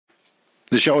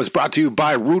The show is brought to you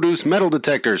by Rudus Metal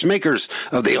Detectors, makers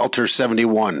of the Alter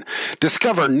 71.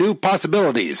 Discover new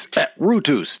possibilities at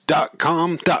rutus.com.pl.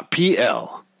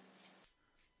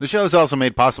 The show is also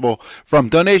made possible from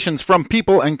donations from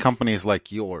people and companies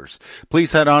like yours.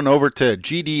 Please head on over to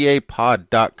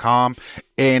gdapod.com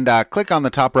and click on the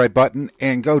top right button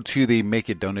and go to the Make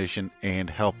a Donation and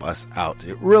help us out.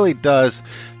 It really does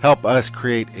help us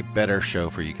create a better show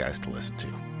for you guys to listen to.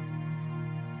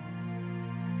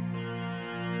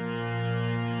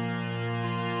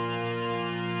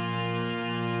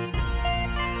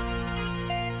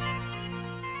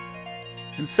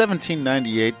 In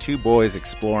 1798, two boys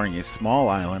exploring a small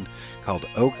island called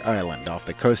Oak Island off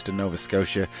the coast of Nova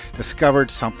Scotia discovered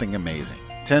something amazing.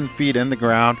 10 feet in the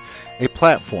ground, a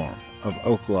platform of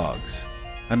oak logs.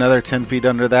 Another 10 feet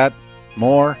under that,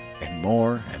 more and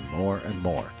more and more and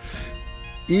more.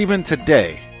 Even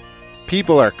today,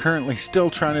 people are currently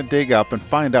still trying to dig up and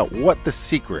find out what the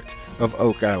secret of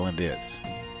Oak Island is.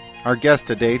 Our guest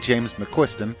today, James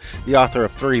McQuiston, the author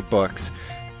of 3 books,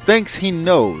 thinks he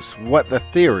knows what the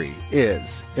theory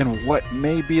is and what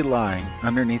may be lying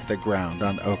underneath the ground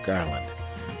on Oak Island.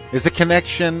 Is the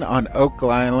connection on Oak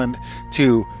Island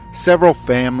to several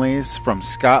families from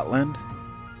Scotland,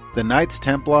 the Knights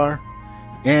Templar,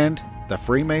 and the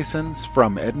Freemasons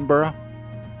from Edinburgh?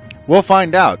 We'll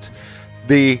find out.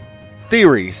 The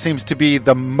theory seems to be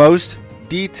the most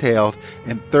detailed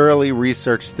and thoroughly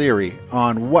researched theory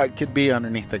on what could be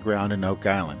underneath the ground in Oak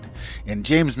Island. And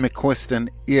James McQuiston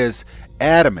is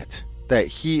adamant that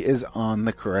he is on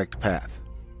the correct path.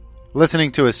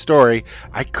 Listening to his story,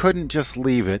 I couldn't just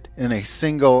leave it in a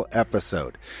single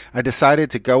episode. I decided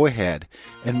to go ahead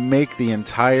and make the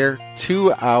entire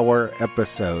 2-hour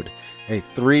episode a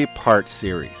 3-part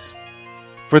series.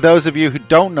 For those of you who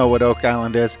don't know what Oak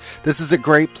Island is, this is a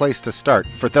great place to start.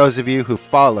 For those of you who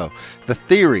follow the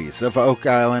theories of Oak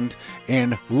Island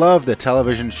and love the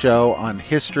television show on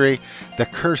history, The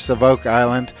Curse of Oak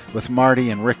Island with Marty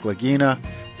and Rick Lagina,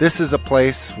 this is a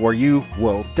place where you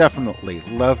will definitely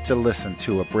love to listen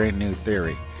to a brand new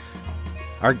theory.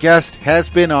 Our guest has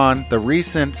been on the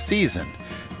recent season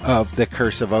of The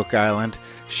Curse of Oak Island,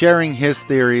 sharing his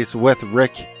theories with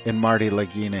Rick and Marty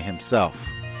Lagina himself.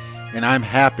 And I'm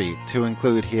happy to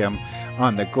include him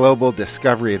on the Global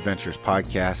Discovery Adventures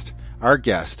podcast, our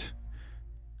guest,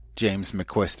 James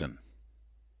McQuiston.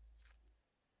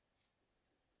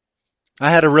 I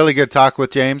had a really good talk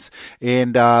with James,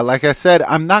 and like I said,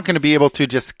 I'm not going to be able to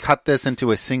just cut this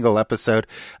into a single episode.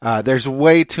 There's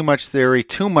way too much theory,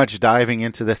 too much diving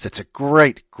into this. It's a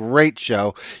great, great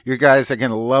show. You guys are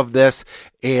going to love this,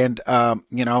 and,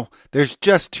 there's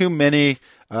just too many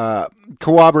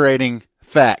corroborating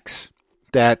facts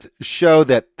that show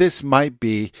that this might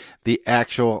be the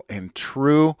actual and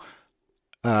true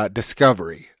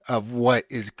discovery of what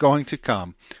is going to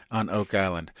come on Oak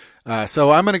Island.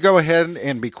 So I'm going to go ahead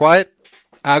and be quiet.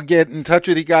 I'll get in touch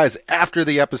with you guys after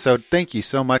the episode. Thank you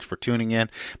so much for tuning in.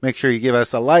 Make sure you give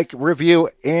us a like, review,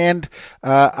 and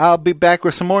I'll be back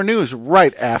with some more news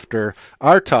right after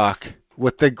our talk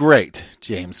with the great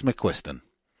James McQuiston.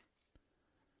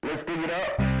 Let's dig it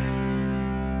up.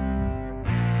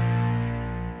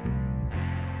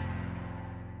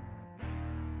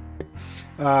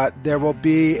 There will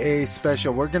be a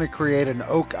special. We're going to create an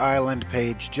Oak Island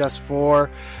page just for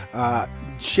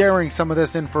sharing some of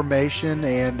this information,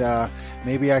 and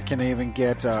maybe I can even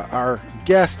get our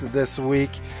guest this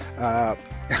week, a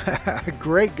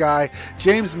great guy,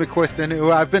 James McQuiston,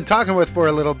 who I've been talking with for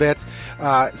a little bit.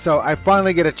 So I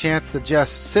finally get a chance to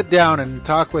just sit down and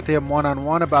talk with him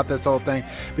one-on-one about this whole thing,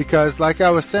 because like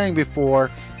I was saying before,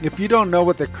 if you don't know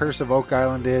what the Curse of Oak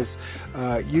Island is,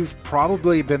 you've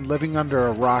probably been living under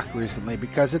a rock recently,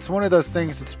 because it's one of those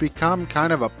things that's become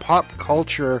kind of a pop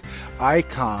culture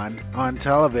icon on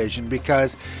television,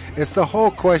 because it's the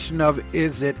whole question of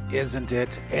is it, isn't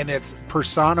it, and it's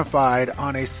personified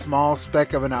on a small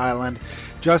speck of an island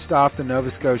just off the Nova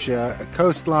Scotia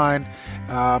coastline,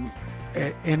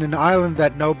 in an island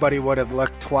that nobody would have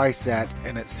looked twice at,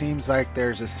 and it seems like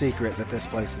there's a secret that this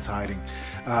place is hiding.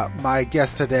 My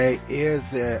guest today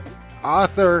is an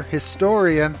author,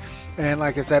 historian, and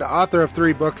like I said, author of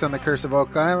 3 books on the Curse of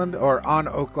Oak Island, or on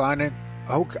Oak Island,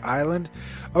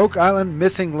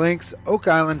 Missing Links, Oak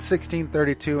Island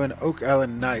 1632, and Oak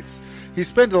Island Nights. He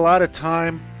spent a lot of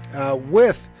time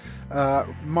with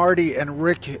Marty and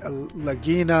Rick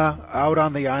Lagina out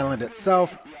on the island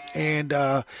itself, and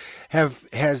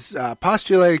has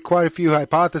postulated quite a few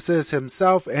hypotheses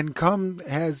himself, and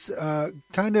has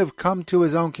kind of come to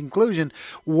his own conclusion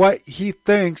what he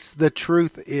thinks the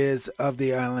truth is of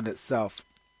the island itself.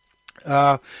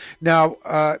 Now,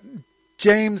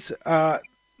 James,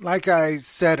 like I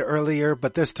said earlier,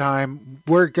 but this time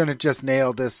we're going to just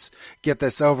nail this, get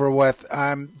this over with.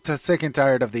 I'm sick and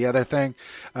tired of the other thing.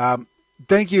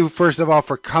 Thank you, first of all,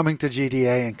 for coming to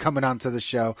GDA and coming onto the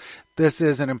show. This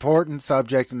is an important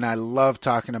subject, and I love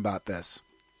talking about this.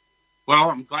 Well,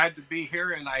 I'm glad to be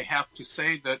here, and I have to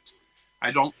say that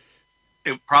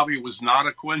it probably was not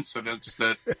a coincidence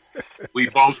that we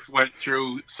both went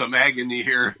through some agony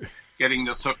here getting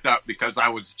this hooked up, because I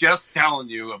was just telling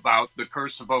you about the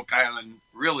Curse of Oak Island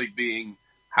really being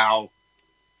how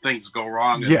things go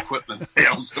wrong and equipment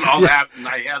fails and all that. And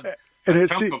I had a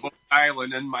chunk of Oak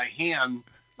Island in my hand,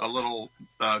 a little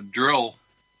drill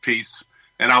piece,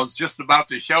 and I was just about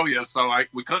to show you. So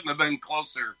we couldn't have been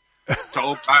closer to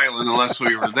Oak Island unless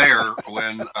we were there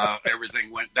when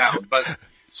everything went down. But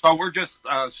so we're just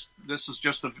this is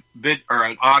just a vid or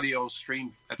an audio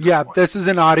stream. This is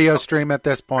an audio stream at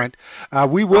this point.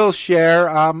 We will share.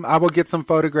 I will get some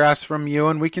photographs from you,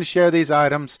 and we can share these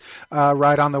items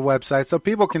right on the website so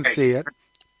people can see it.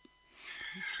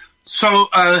 So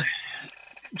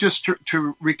just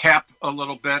to recap a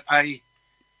little bit,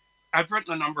 I've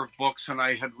written a number of books, and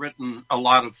I had written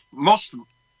most of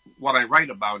what I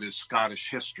write about is Scottish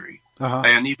history.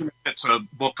 And even if it's a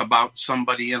book about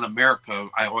somebody in America,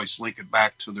 I always link it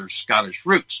back to their Scottish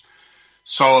roots.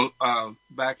 So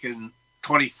back in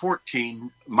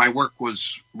 2014, my work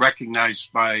was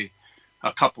recognized by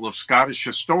a couple of Scottish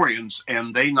historians,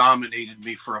 and they nominated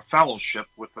me for a fellowship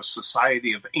with the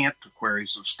Society of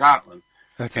Antiquaries of Scotland.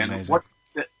 That's amazing. And what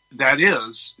that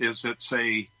is it's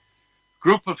a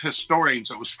group of historians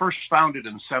that was first founded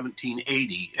in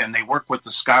 1780, and they work with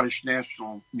the Scottish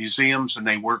National Museums, and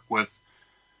they work with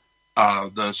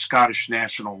the Scottish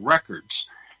National Records.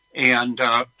 And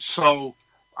so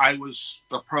I was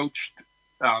approached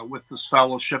with this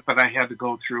fellowship, and I had to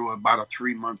go through about a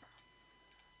 3-month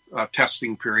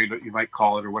testing period, you might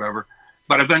call it, or whatever.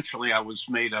 But eventually I was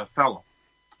made a fellow.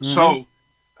 Mm-hmm.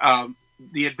 So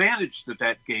the advantage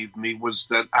that gave me was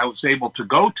that I was able to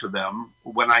go to them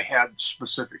when I had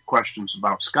specific questions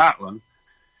about Scotland.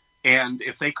 And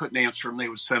if they couldn't answer them, they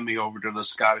would send me over to the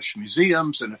Scottish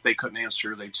museums. And if they couldn't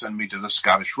answer, they'd send me to the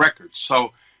Scottish records.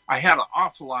 So I had an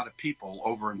awful lot of people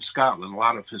over in Scotland, a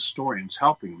lot of historians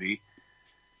helping me.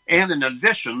 And in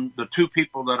addition, the two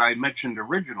people that I mentioned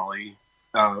originally,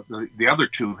 the other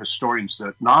two historians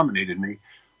that nominated me,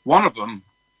 one of them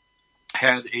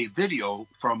had a video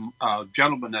from a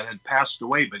gentleman that had passed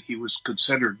away, but he was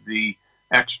considered the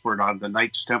expert on the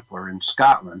Knights Templar in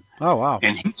Scotland. Oh, wow.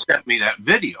 And he sent me that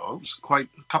video. It was quite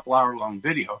a couple hour long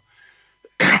video.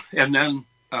 And then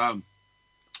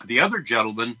the other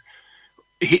gentleman,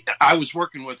 I was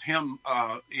working with him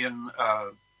in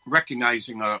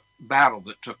recognizing a battle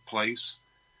that took place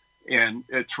and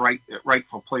its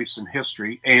rightful place in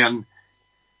history. And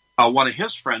one of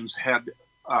his friends had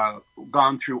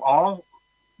gone through all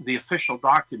the official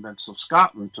documents of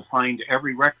Scotland to find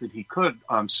every record he could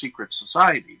on secret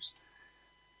societies.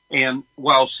 And,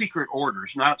 well, secret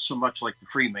orders, not so much like the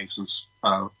Freemasons,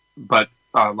 but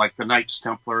like the Knights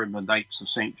Templar and the Knights of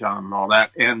St. John and all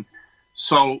that. And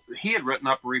so he had written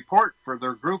up a report for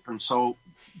their group, and so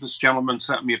this gentleman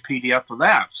sent me a PDF of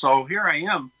that. So here I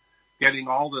am getting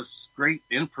all this great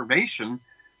information.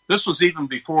 This was even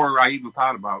before I even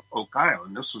thought about Oak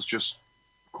Island. This was just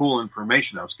cool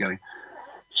information I was getting.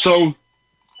 So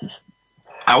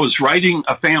I was writing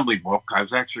a family book. I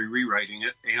was actually rewriting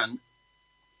it, and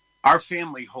our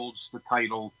family holds the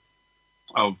title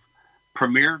of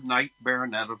Premier Knight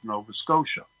Baronet of Nova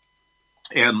Scotia.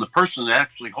 And the person that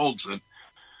actually holds it,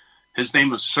 his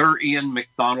name is Sir Ian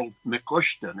MacDonald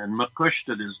McQuiston, and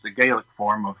McQuiston is the Gaelic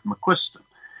form of McQuiston.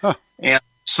 Huh. And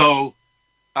so,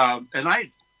 and I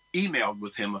emailed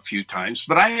with him a few times,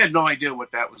 but I had no idea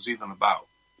what that was even about.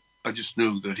 I just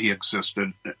knew that he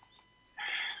existed.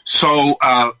 So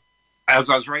as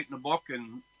I was writing the book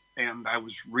and I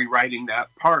was rewriting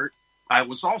that part, I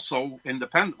was also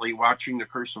independently watching The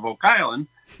Curse of Oak Island,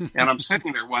 and I'm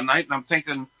sitting there one night and I'm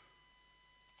thinking,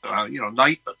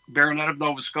 Knight Baronet of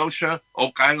Nova Scotia,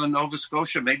 Oak Island, Nova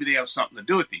Scotia, maybe they have something to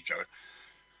do with each other.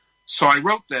 So I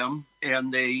wrote them,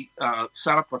 and they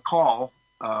set up a call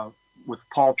with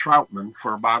Paul Troutman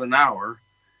for about an hour,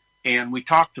 and we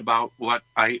talked about what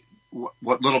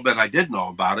little bit I did know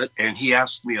about it, and he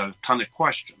asked me a ton of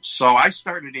questions. So I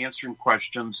started answering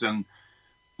questions, and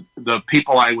the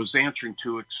people I was answering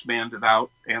to expanded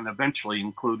out and eventually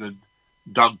included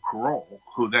Doug Carroll,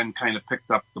 who then kind of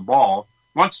picked up the ball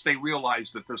once they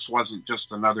realized that this wasn't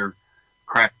just another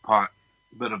crackpot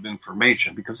bit of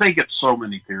information, because they get so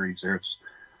many theories there, it's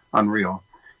unreal.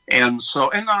 And so,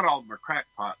 and not all of them are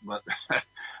crackpot, but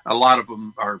a lot of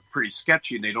them are pretty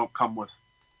sketchy and they don't come with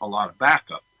a lot of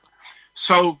backup.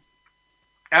 So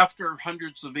after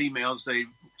hundreds of emails, they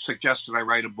suggested I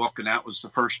write a book, and that was the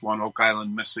first one, Oak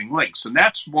Island Missing Links. And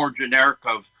that's more generic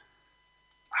of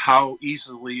how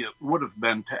easily it would have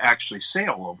been to actually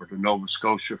sail over to Nova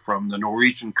Scotia from the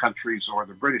Norwegian countries or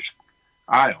the British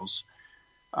Isles,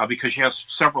 because you have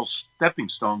several stepping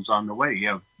stones on the way. You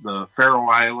have the Faroe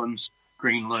Islands,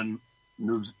 Greenland,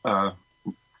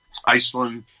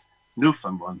 Iceland,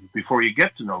 Newfoundland before you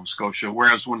get to Nova Scotia,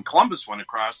 whereas when Columbus went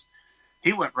across,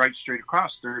 he went right straight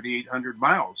across 3,800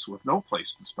 miles with no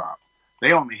place to stop.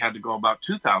 They only had to go about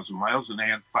 2,000 miles, and they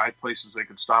had 5 places they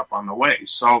could stop on the way.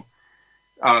 So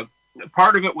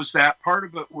part of it was that. Part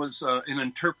of it was an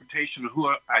interpretation of who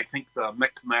I think the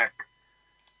Micmac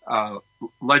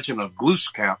legend of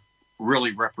Glooskap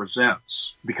really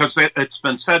represents. Because it's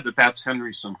been said that that's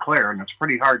Henry Sinclair, and it's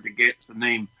pretty hard to get the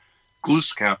name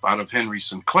Glooskap out of Henry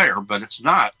Sinclair, but it's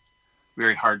not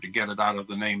very hard to get it out of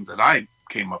the name that I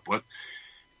came up with.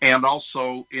 And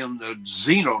also in the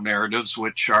Zeno narratives,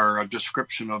 which are a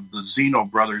description of the Zeno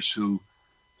brothers who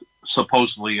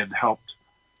supposedly had helped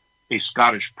a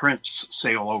Scottish prince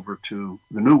sail over to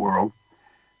the New World,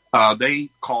 they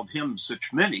called him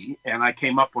Zichmini, and I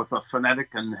came up with a phonetic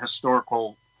and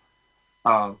historical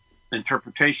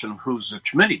interpretation of who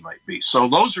Zichmini might be. So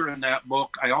those are in that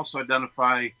book. I also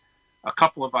identify a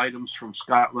couple of items from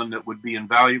Scotland that would be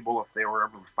invaluable if they were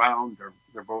ever found.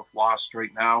 They're both lost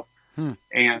right now.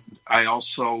 And I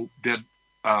also did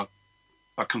a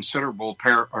considerable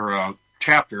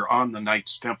chapter on the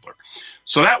Knights Templar.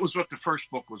 So that was what the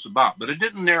first book was about. But it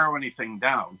didn't narrow anything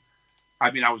down. I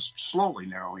mean, I was slowly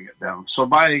narrowing it down. So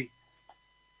by the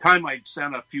time I'd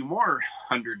sent a few more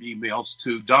 100 emails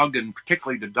to Doug, and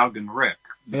particularly to Doug and Rick,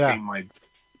 became my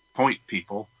point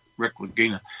people, Rick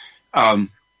Lagina,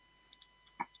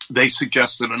 they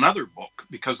suggested another book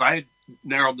because I had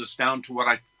narrowed this down to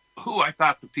who I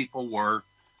thought the people were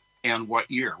and what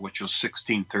year, which was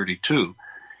 1632.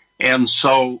 And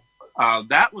so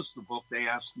that was the book they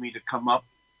asked me to come up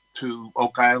to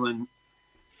Oak Island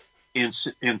in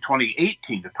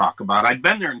 2018 to talk about. I'd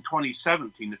been there in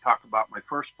 2017 to talk about my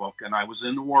first book, and I was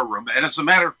in the war room. And as a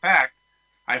matter of fact,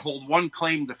 I hold one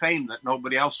claim to fame that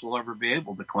nobody else will ever be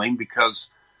able to claim, because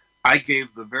I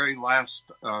gave the very last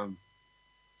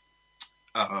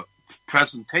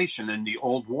presentation in the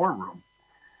old war room.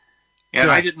 And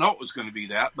I didn't know it was going to be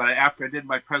that, but after I did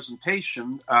my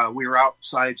presentation, we were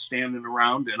outside standing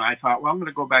around, and I thought, well, I'm going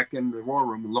to go back into the war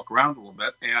room and look around a little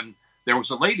bit. And there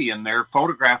was a lady in there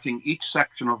photographing each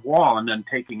section of wall and then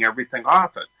taking everything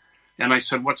off it. And I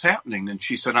said, what's happening? And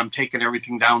she said, I'm taking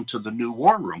everything down to the new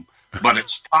war room, but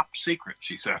it's top secret,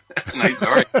 she said. And I said,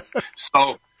 all right.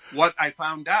 So what I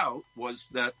found out was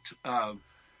that,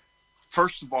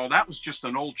 first of all, that was just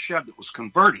an old shed that was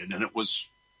converted, and it was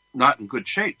not in good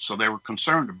shape. So they were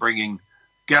concerned of bringing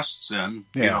guests in,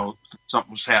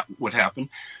 something would happen.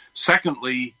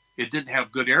 Secondly, it didn't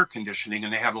have good air conditioning,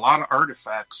 and they had a lot of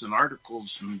artifacts and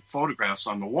articles and photographs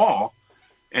on the wall,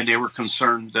 and they were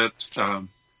concerned that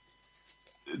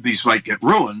these might get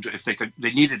ruined if they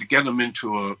needed to get them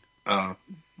into a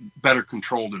better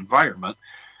controlled environment.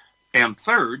 And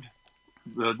third,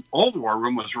 the old war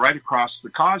room was right across the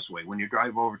causeway when you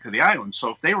drive over to the island. So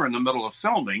if they were in the middle of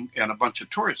filming and a bunch of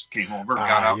tourists came over and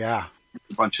got out,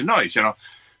 a bunch of noise,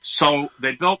 So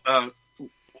they built a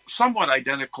somewhat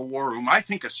identical war room. I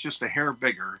think it's just a hair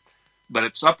bigger, but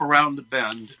it's up around the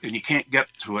bend, and you can't get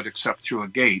to it except through a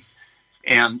gate.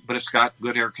 But it's got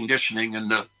good air conditioning,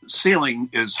 and the ceiling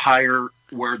is higher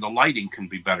where the lighting can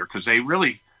be better, because they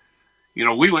really,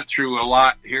 we went through a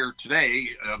lot here today,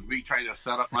 me trying to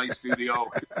set up my studio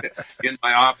in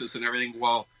my office and everything.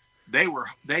 Well, they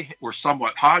were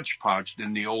somewhat hodgepodged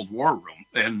in the old war room,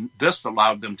 and this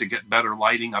allowed them to get better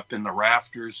lighting up in the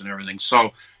rafters and everything.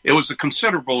 So it was a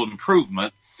considerable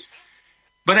improvement.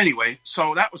 But anyway,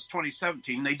 so that was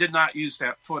 2017. They did not use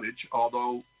that footage,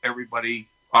 although everybody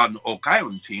on the Oak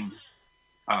Island team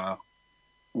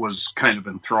was kind of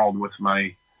enthralled with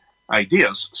my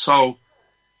ideas. So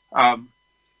in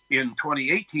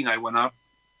 2018, I went up,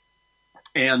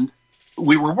 and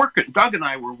Doug and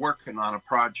I were working on a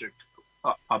project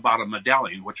about a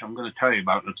medallion, which I'm going to tell you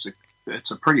about.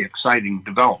 It's a pretty exciting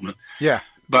development. Yeah.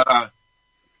 But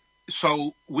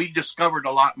so we discovered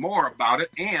a lot more about it,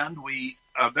 and we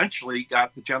eventually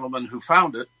got the gentleman who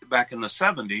found it back in the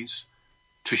 70s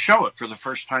to show it for the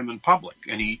first time in public.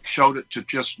 And he showed it to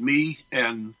just me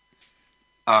and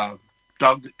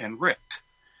Doug and Rick.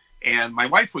 And my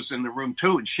wife was in the room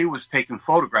too, and she was taking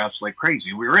photographs like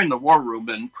crazy. We were in the war room,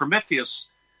 and Prometheus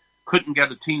couldn't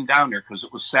get a team down there because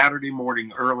it was Saturday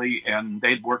morning early, and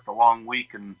they'd worked a long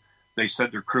week, and they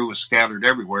said their crew was scattered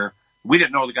everywhere. We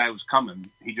didn't know the guy was coming.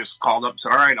 He just called up and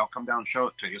said, all right, I'll come down and show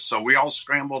it to you. So we all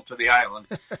scrambled to the island.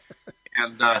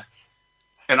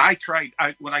 And I tried,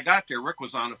 when I got there, Rick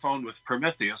was on the phone with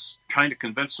Prometheus trying to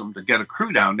convince them to get a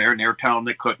crew down there, and they were telling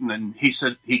they couldn't. And he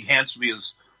said, he hands me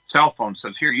his cell phone,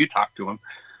 says, here, you talk to him.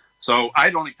 So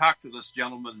I'd only talked to this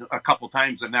gentleman a couple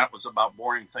times, and that was about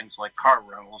boring things like car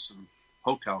rentals and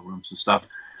hotel rooms and stuff.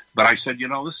 But I said,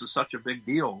 this is such a big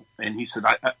deal. And he said,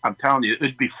 I'm telling you,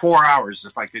 it'd be 4 hours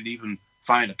if I could even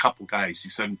find a couple guys. He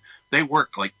said, they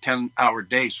work like 10-hour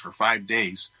days for 5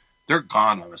 days. They're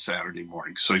gone on a Saturday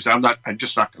morning. So he said, I'm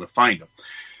just not going to find them.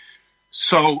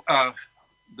 So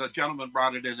the gentleman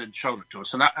brought it in and showed it to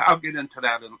us. And I'll get into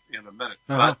that in a minute.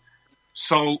 Uh-huh. But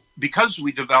so because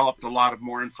we developed a lot of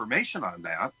more information on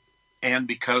that, and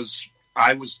because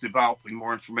I was developing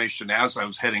more information as I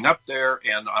was heading up there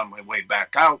and on my way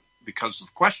back out because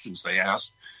of questions they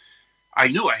asked, I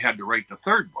knew I had to write the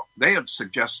third book. They had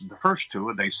suggested the first two,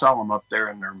 and they sell them up there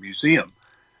in their museum.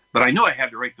 But I knew I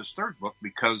had to write this third book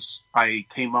because I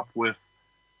came up with,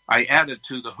 I added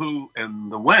to the who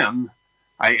and the when,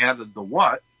 I added the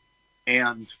what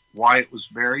and why it was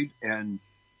buried and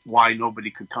why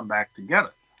nobody could come back to get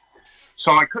it.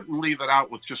 So I couldn't leave it out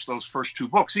with just those first two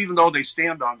books, even though they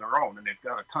stand on their own and they've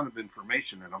got a ton of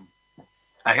information in them.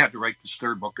 I had to write this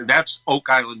third book, and that's Oak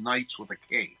Island Knights with a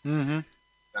K. Mm-hmm.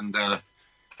 And a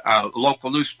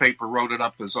local newspaper wrote it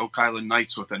up as Oak Island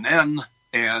Knights with an N.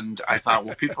 And I thought,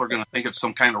 well, people are going to think it's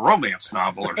some kind of romance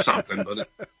novel or something, but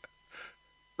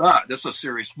this is a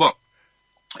serious book.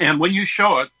 And when you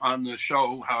show it on the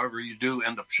show, however you do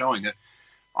end up showing it,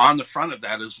 on the front of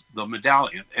that is the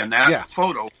medallion. And that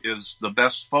photo is the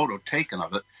best photo taken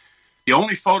of it. The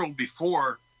only photo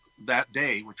before that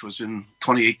day, which was in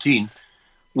 2018,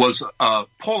 was a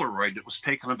Polaroid that was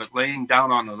taken of it laying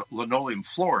down on the linoleum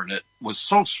floor. And it was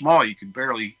so small you could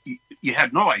barely, you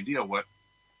had no idea what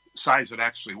size it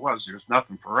actually was. There's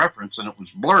nothing for reference, and it was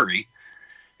blurry.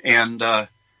 And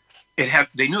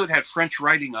they knew it had French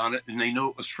writing on it, and they knew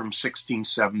it was from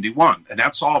 1671. And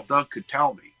that's all Doug could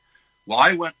tell me. Well,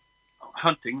 I went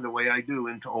hunting the way I do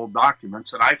into old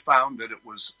documents, and I found that it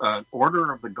was an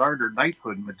Order of the Garter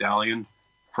knighthood medallion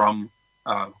from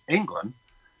England,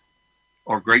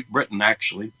 or Great Britain,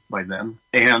 actually, by then.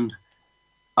 And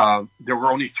there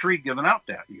were only 3 given out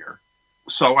that year.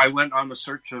 So I went on the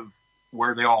search of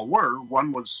where they all were.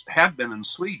 One had been in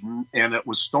Sweden, and it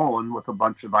was stolen with a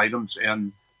bunch of items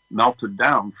and melted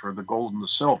down for the gold and the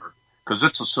silver, because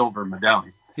it's a silver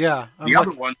medallion. Yeah. The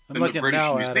other one in the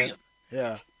British Museum.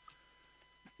 Yeah.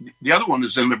 The other one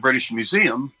is in the British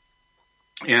Museum,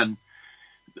 and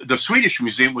the Swedish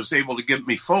Museum was able to give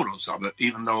me photos of it,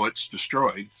 even though it's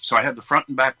destroyed. So I had the front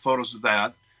and back photos of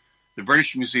that. The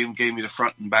British Museum gave me the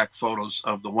front and back photos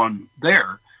of the one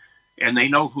there, and they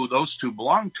know who those two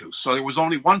belong to. So there was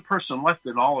only one person left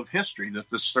in all of history that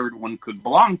this third one could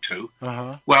belong to.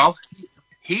 Uh-huh. Well,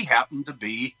 he happened to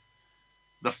be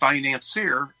the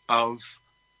financier of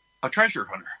a treasure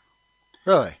hunter.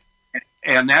 Really?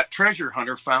 And that treasure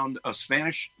hunter found a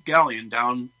Spanish galleon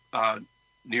down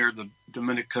near the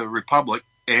Dominican Republic,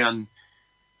 and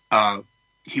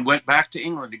he went back to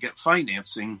England to get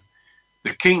financing.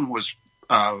 The king was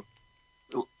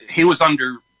he was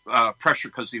under pressure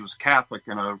because he was Catholic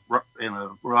in a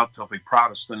relatively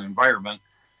Protestant environment,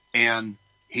 and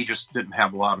he just didn't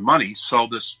have a lot of money. So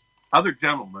this other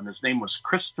gentleman, his name was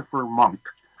Christopher Monk,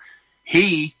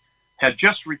 he had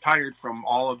just retired from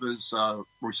all of his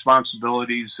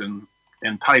responsibilities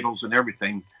and titles and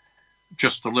everything,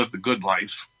 just to live the good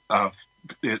life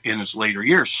in his later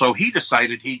years. So he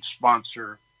decided he'd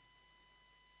sponsor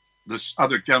this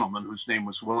other gentleman, whose name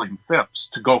was William Phipps,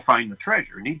 to go find the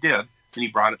treasure. And he did, and he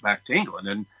brought it back to England.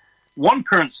 And one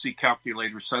currency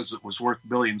calculator says it was worth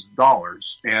billions of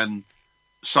dollars, and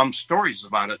some stories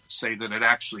about it say that it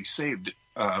actually saved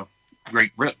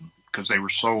Great Britain, because they were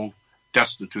so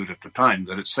destitute at the time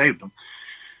that it saved them.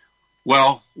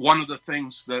 Well, one of the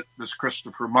things that this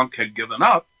Christopher Monk had given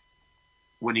up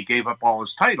when he gave up all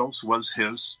his titles was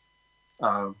his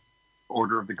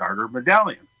Order of the Garter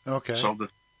medallion. Okay. So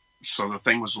the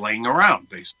thing was laying around,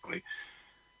 basically.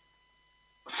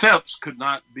 Phipps could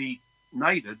not be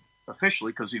knighted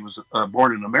officially because he was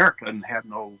born in America and had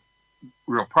no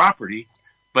real property,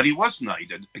 but he was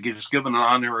knighted. He was given an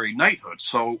honorary knighthood.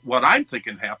 So what I'm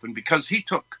thinking happened, because he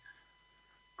took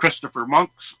Christopher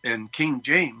Monk's and King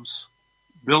James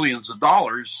billions of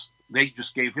dollars, they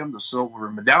just gave him the silver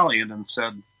medallion and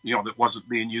said, that wasn't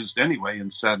being used anyway,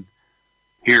 and said,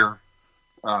 here,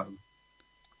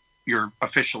 you're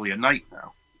officially a knight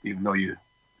now. even though you're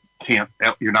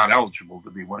not eligible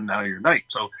to be one. Now you're a knight.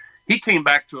 So he came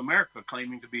back to America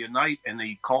claiming to be a knight, and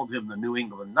they called him the New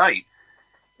England Knight.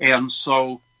 And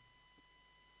so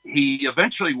he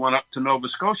eventually went up to Nova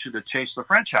Scotia to chase the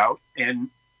French out, and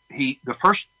the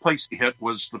first place he hit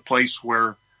was the place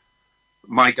where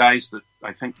my guys that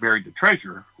I think buried the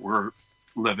treasure were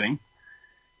living.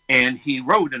 And he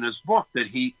wrote in his book that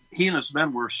he and his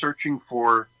men were searching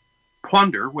for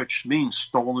plunder, which means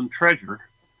stolen treasure,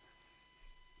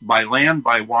 by land,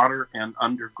 by water, and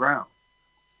underground.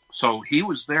 So he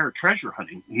was there treasure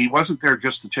hunting. He wasn't there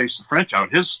just to chase the French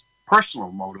out. His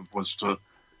personal motive was to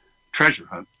treasure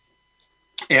hunt.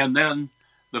 And then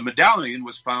the medallion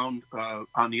was found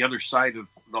on the other side of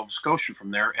Nova Scotia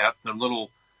from there at the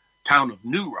little town of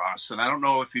New Ross. And I don't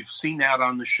know if you've seen that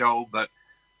on the show, but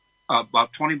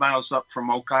about 20 miles up from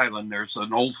Oak Island, there's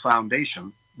an old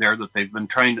foundation there that they've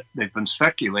been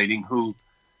speculating who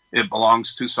it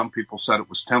belongs to. Some people said it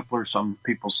was Templar. Some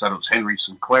people said it was Henry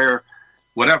Sinclair,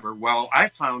 whatever. Well, I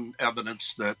found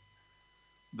evidence that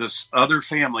this other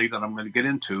family that I'm going to get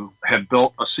into had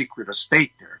built a secret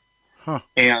estate there. Huh.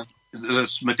 And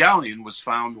this medallion was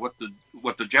found. What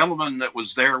the gentleman that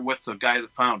was there with the guy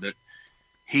that found it,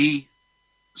 he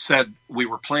said we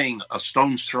were playing a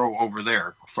stone's throw over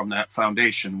there from that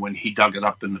foundation when he dug it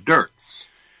up in the dirt.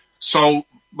 So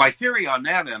my theory on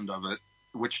that end of it,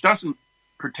 which doesn't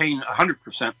pertain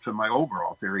 100% to my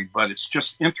overall theory, but it's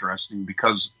just interesting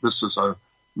because this is a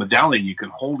medallion you can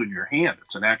hold in your hand.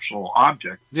 It's an actual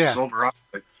object, silver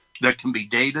object, that can be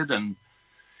dated. And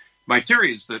my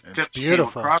theory is that Phipps came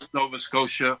across Nova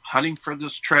Scotia hunting for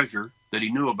this treasure that he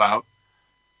knew about.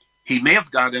 He may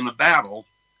have got in a battle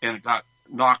and it got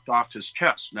knocked off his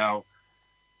chest. Now,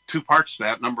 two parts to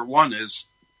that. Number one is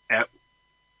at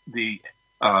the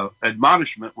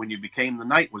admonishment when you became the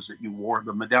knight was that you wore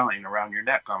the medallion around your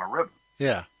neck on a ribbon.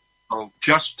 Yeah. So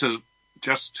just to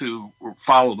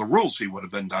follow the rules, he would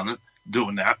have been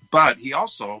doing that. But he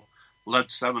also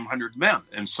led 700 men.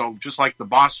 And so just like the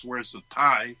boss wears a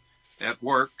tie at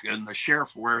work and the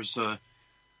sheriff wears a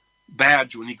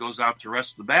badge when he goes out to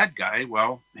arrest the bad guy,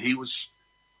 well, he was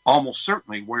almost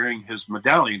certainly wearing his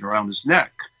medallion around his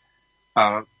neck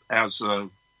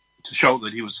to show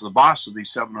that he was the boss of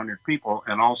these 700 people,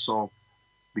 and also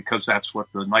because that's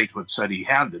what the knighthood said he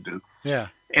had to do. Yeah.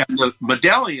 And the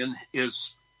medallion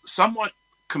is somewhat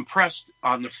compressed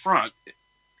on the front.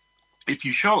 If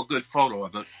you show a good photo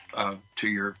of it to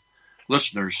your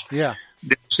listeners,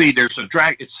 see there's a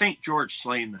dragon. It's St. George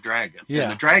slaying the dragon. Yeah.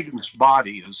 And the dragon's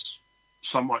body is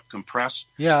somewhat compressed.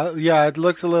 Yeah, it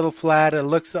looks a little flat. It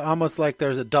looks almost like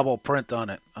there's a double print on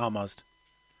it, almost.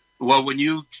 Well, when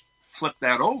you flip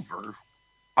that over,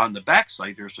 on the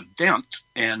backside there's a dent,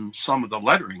 and some of the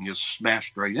lettering is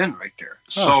smashed right in right there.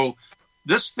 Oh. So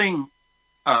this thing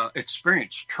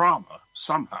experienced trauma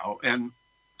somehow, and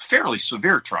fairly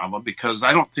severe trauma, because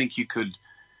I don't think you could...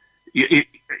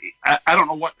 I don't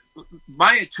know what...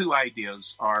 My two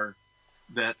ideas are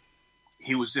that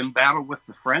he was in battle with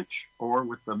the French or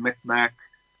with the Micmac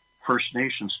First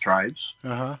Nations tribes.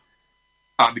 Uh-huh.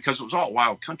 Because it was all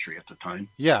wild country at the time.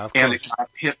 Yeah, of course. And it got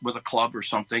hit with a club or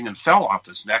something and fell off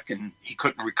his neck, and he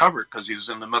couldn't recover it because he was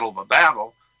in the middle of a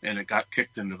battle, and it got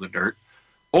kicked into the dirt.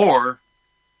 Or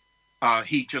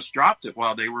he just dropped it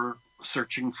while they were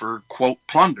searching for, quote,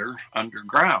 plunder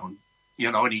underground,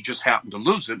 and he just happened to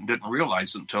lose it and didn't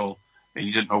realize it and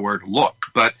he didn't know where to look.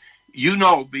 But,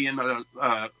 being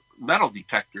a metal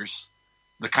detectors,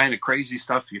 the kind of crazy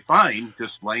stuff you find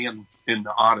just laying in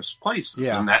the oddest places.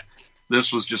 Yeah. And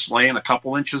this was just laying a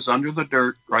couple inches under the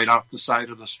dirt right off the side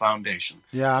of this foundation.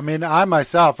 Yeah, I mean,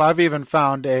 I've even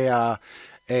found a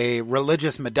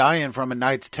religious medallion from a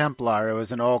Knights Templar. It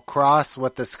was an old cross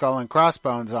with the skull and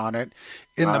crossbones on it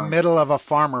in the middle of a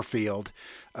farmer field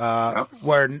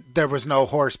where there was no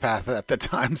horse path at the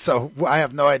time, so I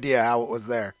have no idea how it was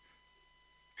there.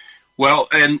 Well,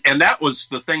 and that was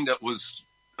the thing that was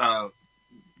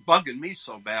bugging me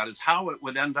so bad, is how it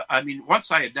would end up. I mean,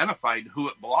 once I identified who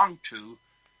it belonged to,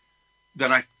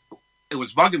 then it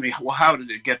was bugging me, well, how did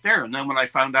it get there? And then when I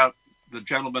found out the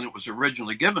gentleman it was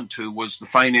originally given to was the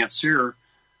financier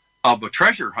of a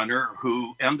treasure hunter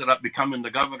who ended up becoming the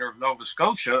governor of Nova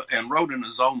Scotia and wrote in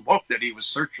his own book that he was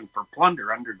searching for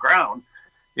plunder underground,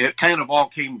 it kind of all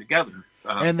came together.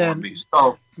 And then,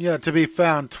 to be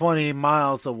found 20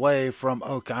 miles away from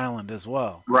Oak Island as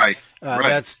well. Right.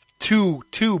 That's too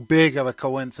big of a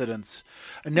coincidence.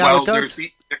 Now, well,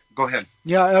 go ahead.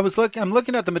 Yeah, I'm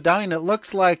looking at the medallion. It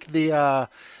looks like the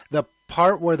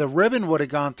part where the ribbon would have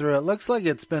gone through, it looks like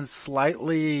it's been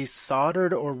slightly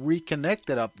soldered or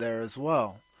reconnected up there as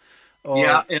well.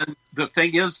 And the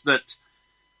thing is that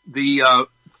The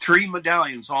three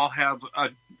medallions all have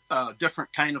a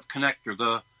different kind of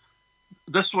connector.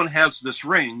 This one has this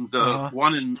ring. The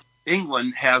one in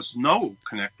England has no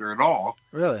connector at all.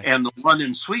 Really? And the one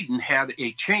in Sweden had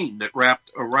a chain that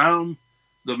wrapped around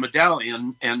the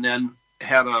medallion and then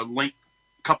had a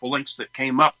couple links that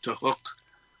came up to hook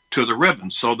to the ribbon.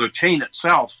 So the chain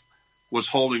itself was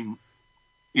holding,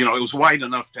 it was wide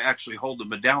enough to actually hold the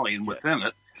medallion within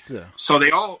it. So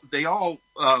they all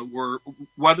were,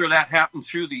 whether that happened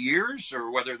through the years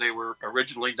or whether they were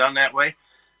originally done that way.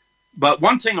 But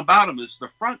one thing about them is the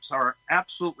fronts are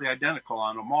absolutely identical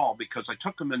on them all, because I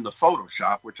took them into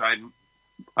Photoshop, which I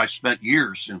spent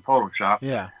years in Photoshop.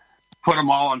 Yeah. Put them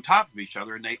all on top of each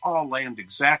other, and they all land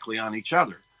exactly on each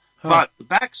other. Huh. But the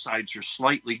back sides are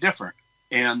slightly different.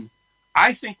 And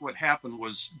I think what happened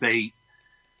was they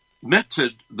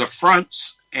minted the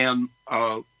fronts and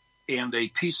a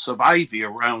piece of ivy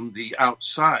around the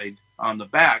outside on the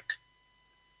back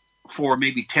for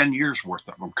maybe 10 years worth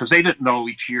of them, because they didn't know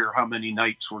each year how many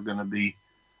knights were going to be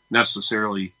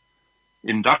necessarily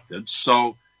inducted.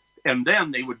 So, and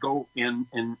then they would go in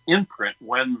imprint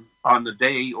when on the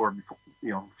day or before,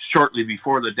 shortly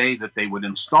before the day that they would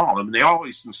install them. They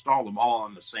always install them all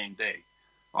on the same day.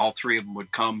 All three of them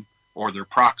would come, or their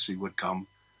proxy would come,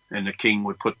 and the king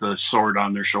would put the sword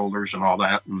on their shoulders and all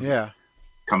that, and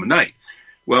come a knight.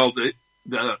 Well,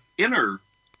 the inner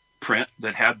print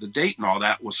that had the date and all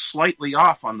that was slightly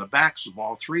off on the backs of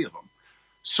all three of them.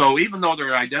 So even though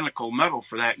they're identical metal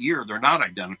for that year, they're not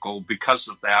identical because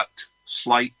of that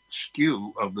slight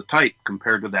skew of the type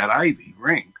compared to that ivy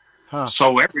ring. Huh.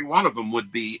 So every one of them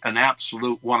would be an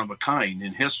absolute one of a kind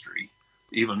in history,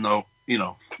 even though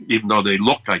they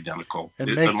looked identical. It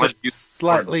makes it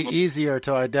slightly easier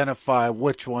to identify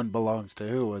which one belongs to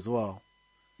who as well.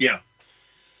 Yeah.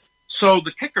 So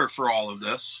the kicker for all of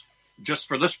this, just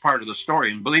for this part of the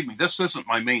story, and believe me, this isn't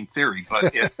my main theory,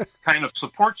 but it kind of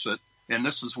supports it, and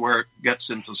this is where it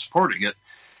gets into supporting it.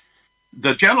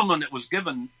 The gentleman that was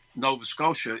given Nova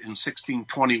Scotia in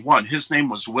 1621, his name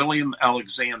was William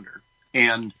Alexander,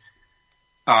 and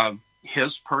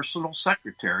his personal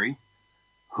secretary,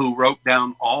 who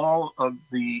handwrote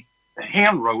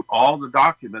all the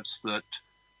documents that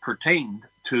pertained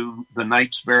to the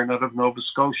Knights Baronet of Nova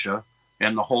Scotia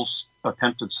and the whole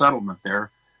attempted settlement there,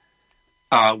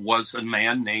 was a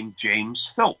man named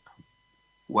James Philp.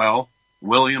 Well,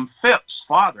 William Phipp's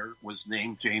father was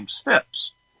named James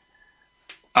Phipps.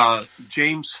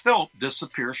 James Philp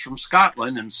disappears from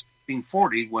Scotland in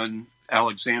 1640 when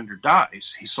Alexander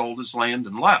dies. He sold his land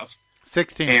and left.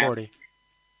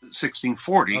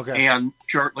 1640. Okay. And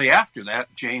shortly after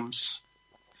that, James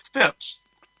Phipps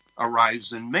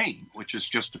arrives in Maine, which is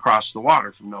just across the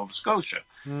water from Nova Scotia.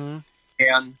 Mm-hmm.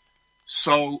 And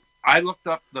so I looked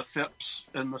up the Phipps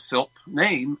and the Philp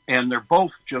name, and they're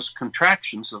both just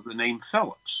contractions of the name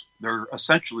Phillips. They're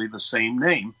essentially the same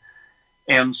name.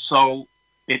 And so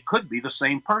it could be the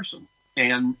same person.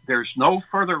 And there's no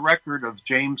further record of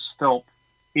James Philp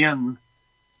in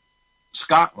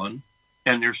Scotland,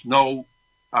 and there's no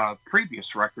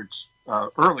previous records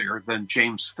earlier than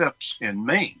James Phipps in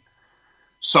Maine.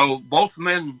 So both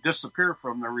men disappear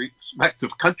from their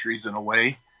respective countries in a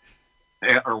way,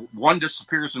 or one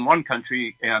disappears in one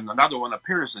country and another one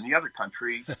appears in the other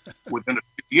country within a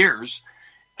few years,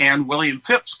 and William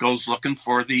Phipps goes looking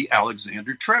for the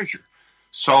Alexander treasure.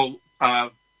 So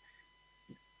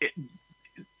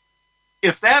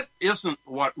if that isn't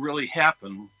what really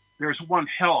happened, there's one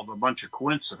hell of a bunch of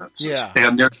coincidences. Yeah.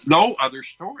 And there's no other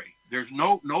story.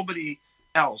 Nobody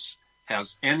else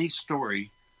has any story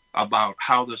about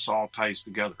how this all ties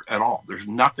together at all. There's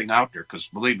nothing out there, because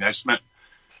believe me, I spent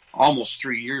almost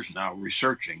 3 years now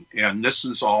researching, and this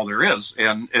is all there is.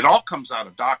 And it all comes out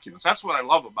of documents. That's what I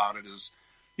love about it is,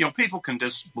 people can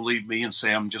disbelieve me and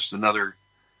say I'm just another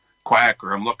quack,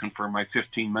 or I'm looking for my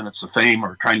 15 minutes of fame,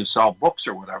 or trying to sell books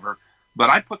or whatever. But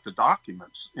I put the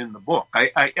documents in the book.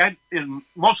 I in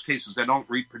most cases, I don't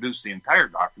reproduce the entire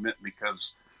document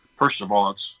because, first of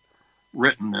all, it's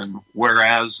written in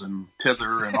whereas and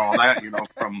tither and all that,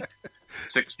 from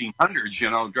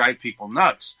 1600s, drive people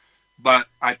nuts. But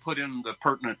I put in the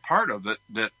pertinent part of it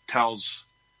that tells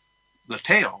the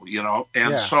tale,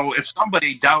 And so if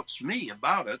somebody doubts me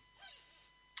about it,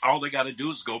 all they got to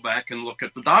do is go back and look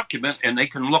at the document, and they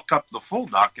can look up the full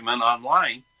document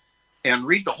online and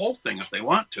read the whole thing if they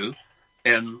want to,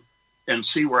 and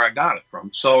see where I got it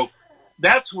from. So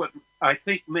that's what I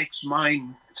think makes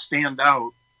mine stand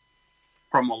out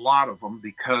from a lot of them,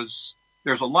 because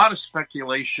there's a lot of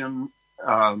speculation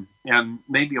and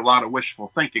maybe a lot of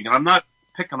wishful thinking. And I'm not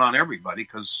picking on everybody,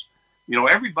 because,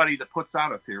 everybody that puts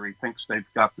out a theory thinks they've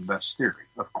got the best theory,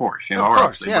 of course. Of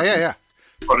course, yeah.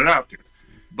 Put it out there.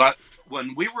 But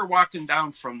when we were walking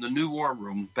down from the new war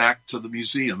room back to the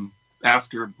museum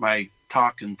after my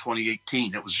talk in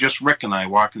 2018, it was just Rick and I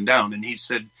walking down, and he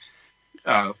said,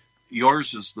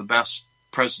 yours is the best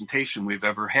presentation we've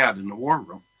ever had in the war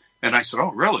room. And I said,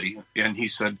 oh, really? And he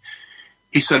said,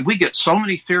 we get so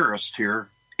many theorists here,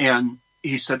 and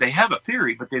he said they have a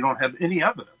theory, but they don't have any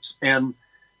evidence. And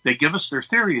they give us their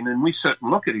theory, and then we sit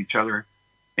and look at each other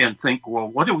and think, well,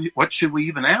 what should we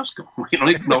even ask them? We don't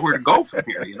even know where to go from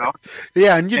here,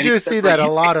 Yeah, and you do see that a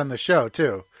lot on the show,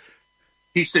 too.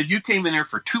 He said, you came in here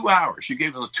for 2 hours. You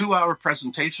gave us a 2-hour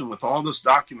presentation with all this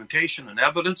documentation and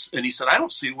evidence. And he said, I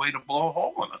don't see a way to blow a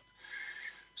hole in it.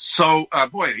 So,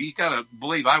 boy, you got to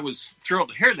believe I was thrilled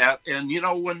to hear that. And,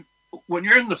 when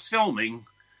you're in the filming,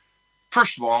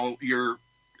 first of all, you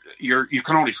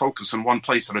can only focus in one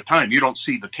place at a time. You don't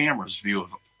see the camera's view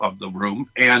of the room.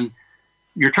 And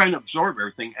you're trying to absorb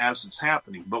everything as it's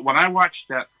happening. But when I watched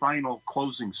that final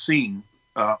closing scene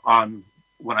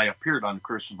when I appeared on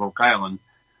Curse of Oak Island,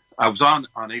 I was on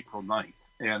April 9th.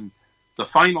 And the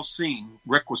final scene,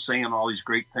 Rick was saying all these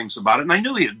great things about it. And I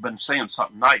knew he had been saying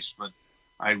something nice, but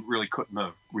I really couldn't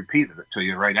have repeated it to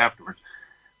you right afterwards.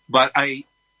 But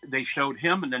they showed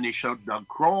him, and then they showed Doug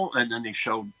Kroll, and then they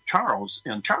showed Charles.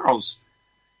 And Charles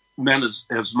meant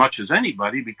as much as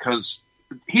anybody, because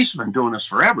he's been doing this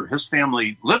forever. His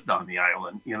family lived on the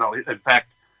island. In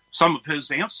fact, some of his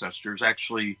ancestors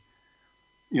actually,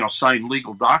 signed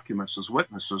legal documents as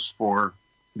witnesses for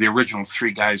the original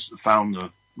 3 guys that found the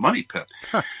money pit.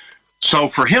 Huh. So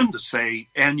for him to say,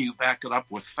 and you back it up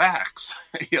with facts,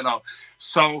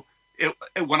 so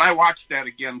when I watched that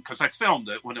again, because I filmed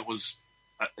it when it was,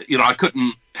 I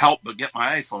couldn't help but get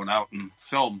my iPhone out and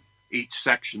film each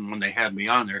section when they had me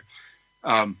on there.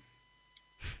 And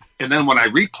then when I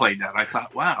replayed that, I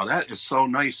thought, wow, that is so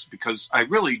nice, because I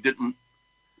really didn't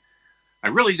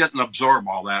absorb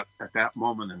all that at that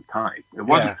moment in time. It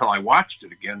wasn't until I watched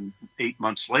it again 8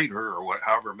 months later, or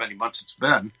however many months it's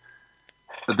been,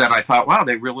 that I thought, wow,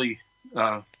 they really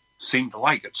seemed to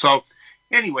like it. So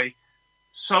anyway,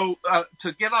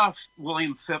 to get off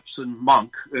William Phipps and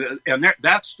Monk, and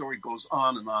that story goes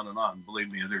on and on and on.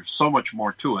 Believe me, there's so much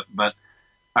more to it, but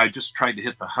I just tried to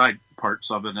hit the high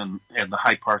parts of it and the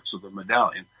high parts of the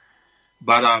medallion.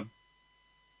 But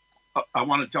I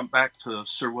want to jump back to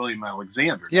Sir William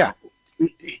Alexander. Yeah.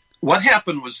 What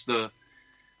happened was the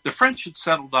French had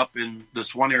settled up in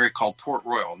this one area called Port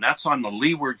Royal, and that's on the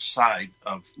leeward side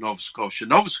of Nova Scotia.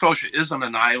 Nova Scotia isn't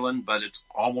an island, but it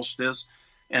almost is.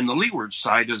 And the leeward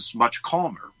side is much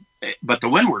calmer. But the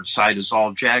windward side is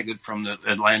all jagged from the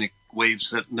Atlantic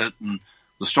waves hitting it and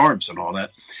the storms and all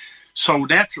that. So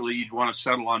naturally, you'd want to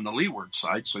settle on the leeward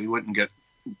side so you wouldn't get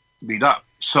beat up.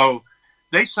 So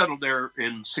they settled there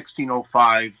in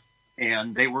 1605,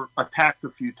 and they were attacked a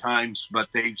few times, but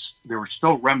there were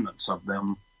still remnants of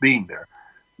them being there.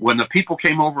 When the people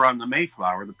came over on the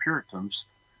Mayflower, the Puritans,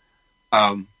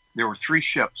 there were 3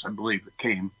 ships, I believe, that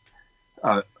came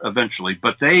eventually,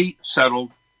 but they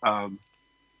settled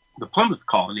the Plymouth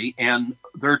colony, and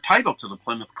their title to the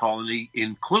Plymouth colony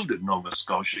included Nova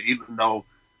Scotia, even though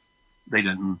they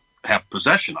didn't have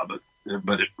possession of it,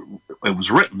 but it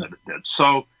was written that it did.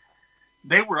 So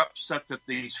they were upset that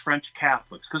these French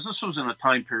Catholics, because this was in a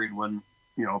time period when,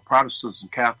 Protestants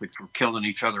and Catholics were killing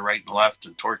each other right and left,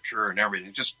 and torture and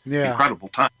everything, just incredible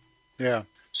time. Yeah.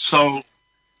 So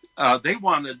they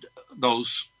wanted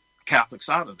those Catholics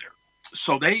out of there.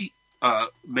 So they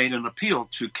made an appeal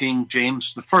to King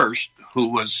James I,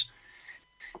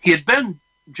 he had been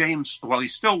he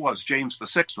still was James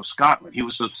VI of Scotland. He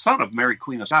was the son of Mary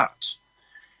Queen of Scots.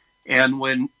 And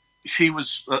when she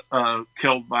was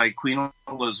killed by Queen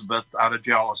Elizabeth out of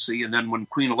jealousy, and then when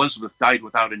Queen Elizabeth died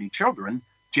without any children,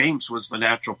 James was the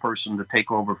natural person to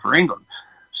take over for England.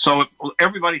 So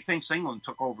everybody thinks England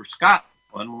took over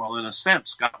Scotland. Well, in a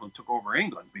sense, Scotland took over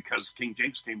England, because King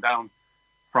James came down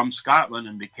from Scotland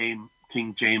and became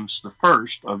King James I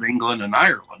of England and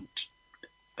Ireland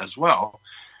as well.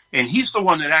 And he's the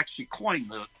one that actually coined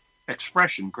the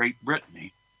expression Great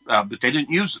Brittany, but they didn't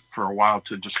use it for a while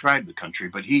to describe the country.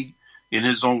 But he, in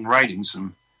his own writings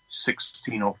in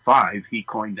 1605, he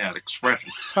coined that expression.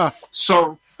 Huh.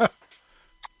 So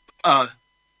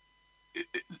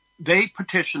they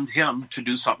petitioned him to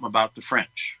do something about the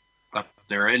French up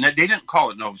there. And they didn't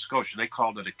call it Nova Scotia. They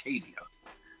called it Acadia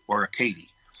or Acadie.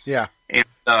 Yeah.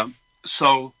 And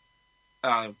so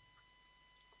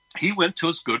he went to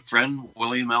his good friend,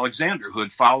 William Alexander, who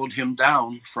had followed him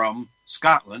down from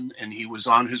Scotland, and he was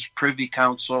on his privy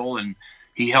council, and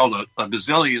He held a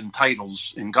gazillion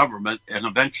titles in government and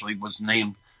eventually was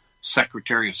named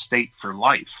Secretary of State for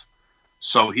life.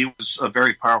 So he was a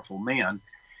very powerful man.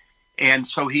 And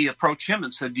so he approached him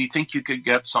and said, do you think you could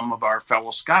get some of our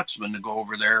fellow Scotsmen to go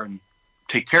over there and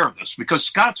take care of this? Because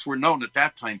Scots were known at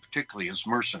that time particularly as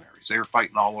mercenaries. They were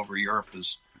fighting all over Europe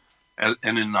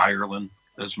and in Ireland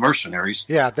as mercenaries.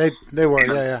 Yeah, they were,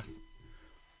 yeah.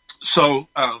 So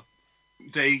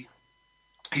he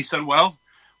said, well,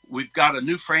 we've got a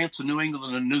New France, a New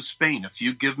England, and a New Spain. If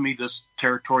you give me this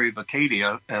territory of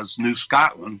Acadia as New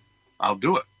Scotland, I'll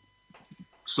do it.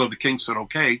 So the king said,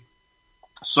 okay.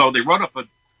 So they wrote up a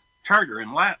charter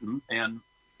in Latin, and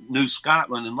New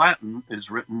Scotland in Latin is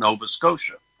written Nova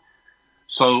Scotia.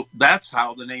 So that's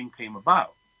how the name came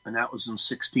about, and that was in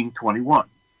 1621.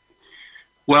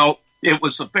 Well, it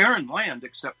was a barren land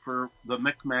except for the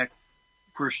Micmac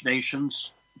First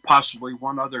Nations, possibly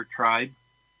one other tribe,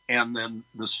 and then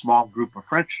the small group of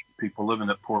French people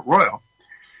living at Port Royal.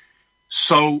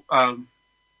 So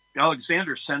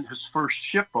Alexander sent his first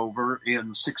ship over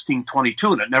in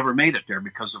 1622, and it never made it there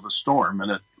because of a storm,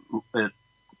 and it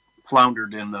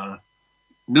floundered in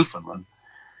Newfoundland.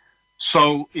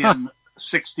 So in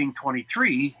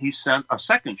 1623, he sent a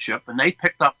second ship, and they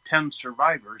picked up 10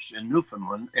 survivors in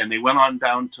Newfoundland, and they went on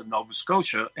down to Nova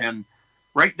Scotia, and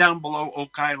right down below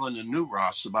Oak Island and New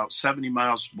Ross, about 70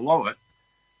 miles below it,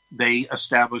 they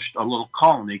established a little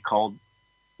colony called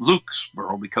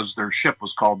Lukesborough because their ship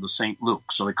was called the St.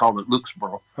 Luke, so they called it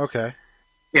Lukesborough. Okay.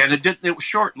 And it was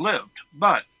short-lived,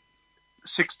 but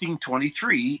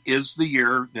 1623 is the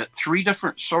year that 3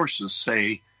 different sources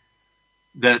say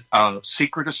that a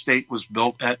secret estate was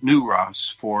built at New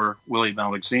Ross for William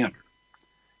Alexander.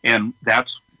 And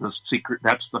that's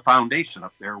the foundation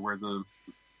up there where the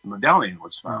medallion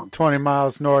was found. 20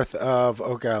 miles north of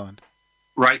Oak Island.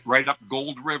 Right up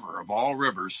Gold River, of all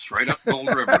rivers, right up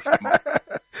Gold River.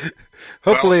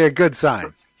 Hopefully a good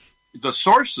sign. The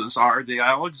sources are the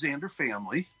Alexander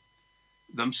family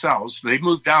themselves. They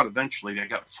moved out eventually. They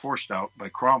got forced out by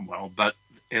Cromwell,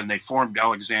 and they formed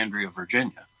Alexandria,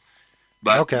 Virginia.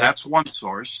 But that's one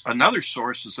source. Another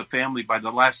source is a family by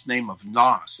the last name of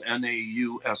Nauss,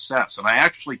 Nauss. And I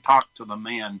actually talked to the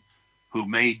man who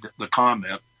made the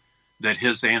comment that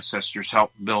his ancestors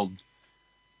helped build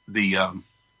the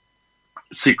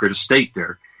secret estate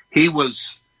there. He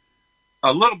was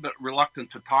a little bit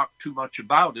reluctant to talk too much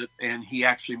about it, and he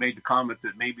actually made the comment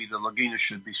that maybe the Lagina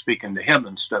should be speaking to him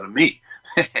instead of me.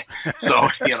 So,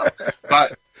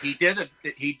 but he did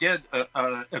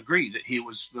agree that he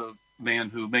was the man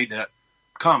who made that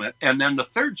comment. And then the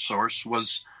third source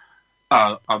was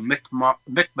a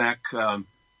Micmac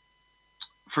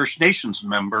First Nations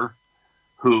member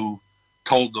who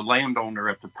told the landowner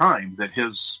at the time that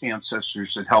his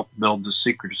ancestors had helped build the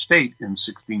secret estate in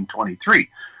 1623.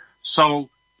 So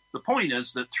the point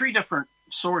is that 3 different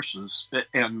sources,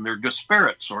 and they're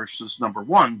disparate sources, number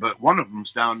one, but one of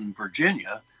them's down in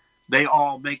Virginia, they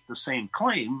all make the same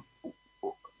claim.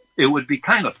 It would be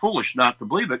kind of foolish not to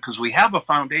believe it because we have a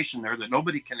foundation there that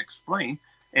nobody can explain,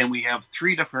 and we have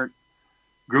 3 different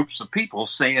groups of people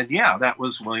saying, yeah, that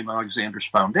was William Alexander's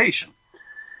foundation.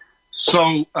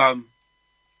 So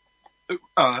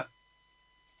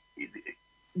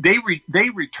they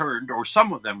returned, or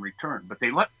some of them returned, but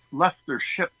they left their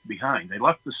ship behind. They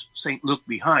left the St. Luke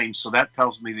behind, so that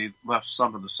tells me they left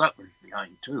some of the settlers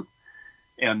behind too.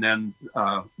 And then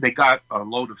they got a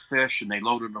load of fish, and they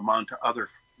loaded them onto other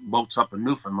boats up in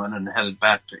Newfoundland and headed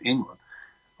back to England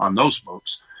on those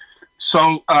boats.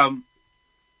 So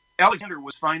Alexander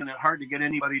was finding it hard to get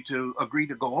anybody to agree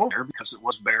to go over there because it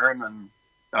was barren and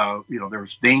there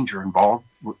was danger involved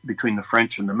between the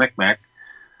French and the Micmac.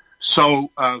 So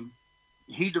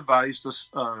he devised this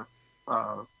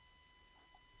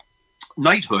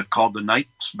knighthood called the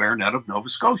Knights Baronet of Nova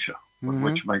Scotia,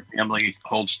 which my family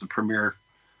holds the premier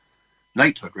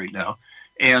knighthood right now.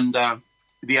 And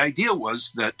the idea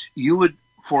was that you would,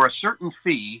 for a certain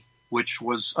fee, which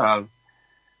was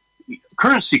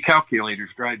currency calculators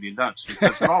drive you nuts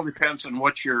because it all depends on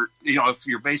what if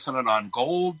you're basing it on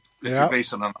gold, if you're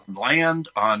basing it on land,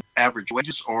 on average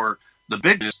wages, or the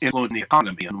business influencing the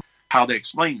economy and how they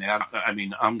explain that. I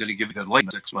mean, I'm going to give you the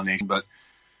latest explanation, but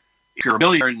if you're a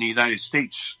millionaire in the United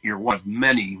States, you're one of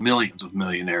many millions of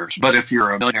millionaires. But if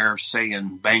you're a millionaire, say,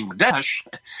 in Bangladesh,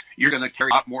 you're going to carry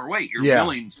a lot more weight. Your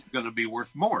millions are going to be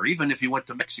worth more. Even if you went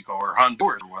to Mexico or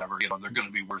Honduras or whatever, they're going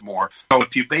to be worth more. So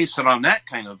if you base it on that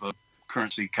kind of a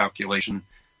currency calculation,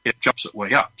 it jumps it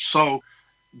way up. So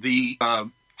the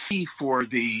fee for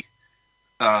this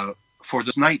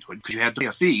knighthood, because you had to pay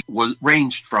a fee,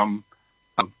 ranged from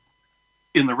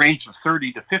in the range of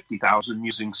 30 to 50,000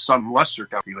 using some lesser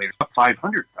calculators, up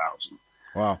 500,000.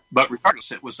 Wow. But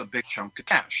regardless, it was a big chunk of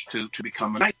cash to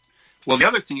become a knight. Well, the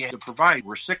other thing you had to provide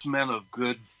were 6 men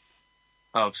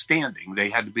of standing. They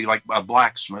had to be like a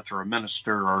blacksmith or a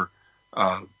minister or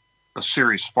a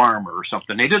serious farmer or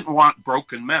something. They didn't want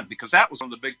broken men, because that was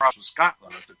one of the big problems with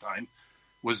Scotland at the time,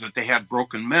 was that they had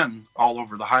broken men all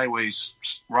over the highways,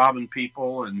 robbing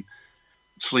people and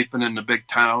sleeping in the big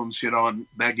towns, and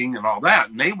begging and all that.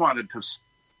 And he wanted to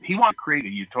create a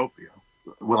utopia,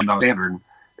 William Alexander. And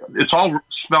it's all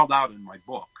spelled out in my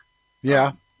book.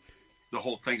 Yeah. The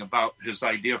whole thing about his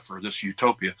idea for this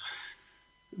utopia.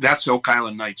 That's Oak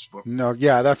Island Knights book. No,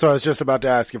 yeah, that's what I was just about to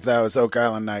ask, if that was Oak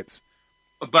Island Knights.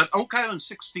 But Oak Island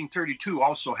 1632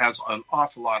 also has an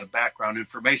awful lot of background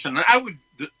information. And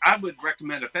I would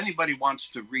recommend, if anybody wants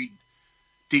to read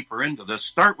deeper into this,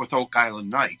 start with Oak Island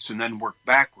Knights and then work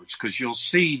backwards, because you'll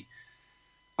see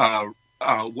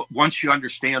once you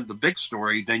understand the big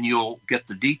story, then you'll get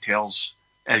the details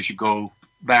as you go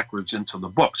backwards into the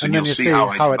books. And then you see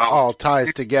how it all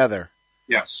ties together.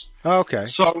 Yes. Okay.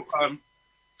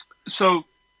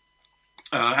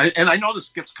 And I know this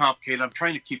gets complicated. I'm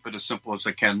trying to keep it as simple as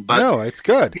I can. But no, it's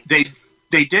good.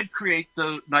 They did create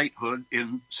the knighthood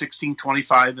in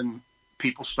 1625, and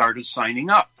people started signing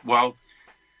up. Well,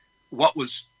 one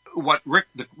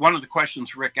of the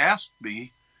questions Rick asked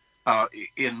me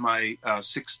in my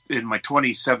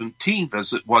 2017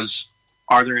 visit was,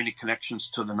 are there any connections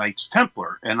to the Knights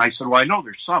Templar? And I said, well, I know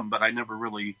there's some, but I never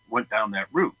really went down that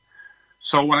route.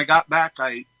 So when I got back,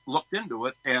 I looked into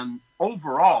it, and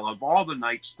overall, of all the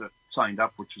knights that signed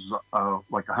up, which is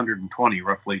like 120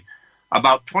 roughly,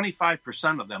 about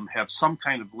 25% of them have some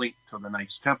kind of link to the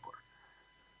Knights Templar.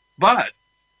 But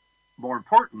more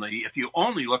importantly, if you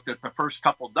only looked at the first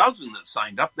couple dozen that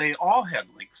signed up, they all had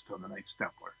links to the Knights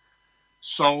Templar.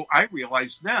 So I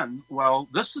realized then, well,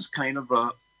 this is kind of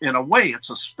in a way,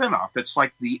 it's a spinoff. It's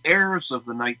like the heirs of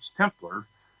the Knights Templar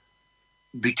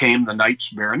became the Knights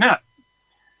Baronet.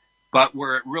 But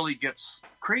where it really gets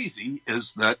crazy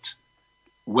is that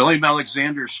William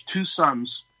Alexander's 2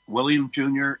 sons, William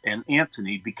Jr. and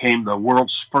Anthony, became the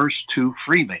world's first 2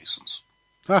 Freemasons.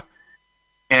 Huh.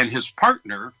 And his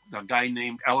partner, a guy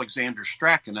named Alexander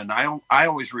Strachan, and I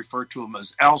always refer to him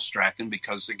as Al Strachan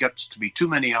because it gets to be too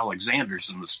many Alexanders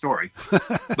in the story.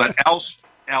 But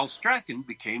Al Strachan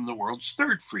became the world's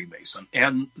 3rd Freemason.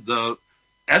 And the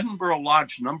Edinburgh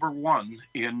Lodge number 1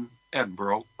 in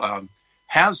Edinburgh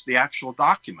has the actual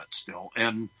document still.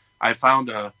 And I found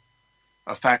a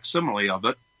facsimile of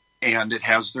it, and it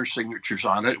has their signatures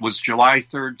on it. It was July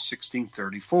 3rd,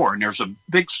 1634. And there's a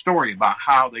big story about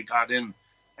how they got in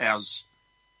as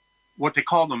what they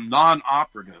call them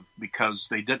non-operative, because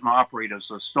they didn't operate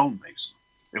as a stonemason.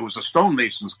 It was a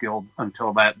stonemasons guild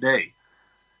until that day.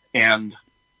 And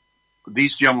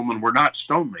these gentlemen were not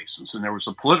stonemasons, and there was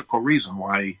a political reason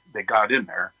why they got in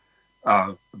there.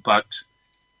 But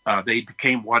they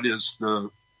became what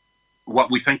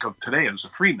we think of today as a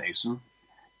Freemason.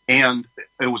 And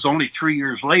it was only 3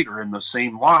 years later in the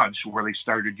same lodge where they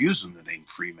started using the name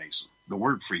Freemason, the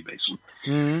word Freemason.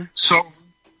 Mm-hmm. So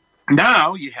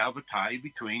now you have a tie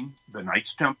between the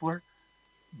Knights Templar,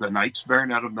 the Knights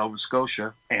Baronet of Nova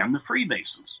Scotia, and the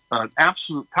Freemasons. An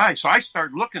absolute tie. So I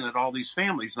started looking at all these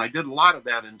families, and I did a lot of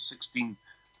that in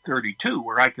 1632,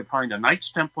 where I could find a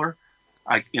Knights Templar.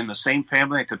 In the same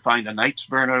family, I could find a Knights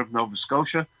Baronet of Nova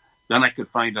Scotia. Then I could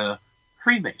find a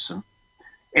Freemason.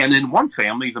 And in one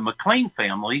family, the McLean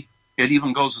family, it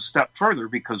even goes a step further,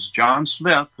 because John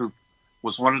Smith, who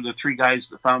was one of the 3 guys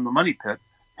that found the money pit,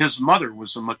 his mother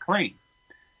was a McLean.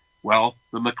 Well,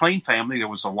 the McLean family, there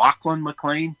was a Lachlan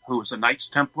McLean, who was a Knights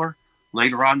Templar.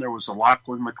 Later on, there was a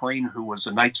Lachlan McLean, who was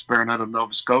a Knights Baronet of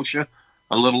Nova Scotia.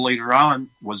 A little later on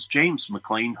was James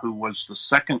McQuiston, who was the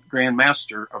 2nd Grand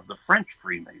Master of the French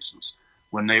Freemasons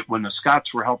when the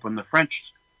Scots were helping the French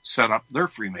set up their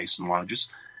Freemason lodges.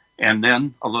 And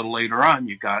then a little later on,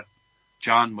 you got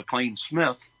John McLean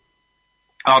Smith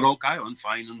out Oak Island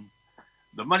finding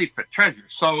the money pit treasure.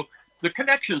 So the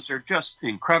connections are just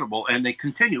incredible, and they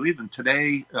continue even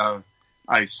today.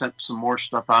 I sent some more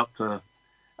stuff out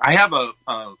I have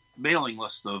a mailing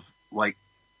list of like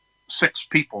 6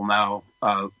 people now,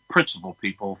 principal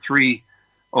people, 3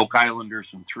 Oak Islanders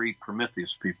and 3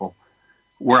 Prometheus people,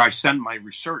 where I send my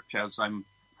research as I'm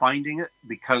finding it,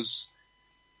 because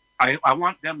I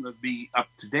want them to be up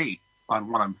to date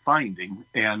on what I'm finding.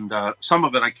 And some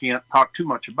of it I can't talk too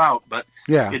much about, but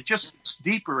it just gets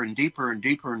deeper and deeper and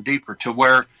deeper and deeper to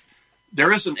where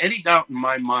there isn't any doubt in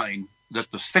my mind that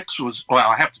the fix was, well,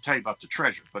 I have to tell you about the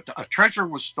treasure, but a treasure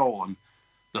was stolen.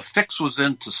 The fix was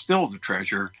in to steal the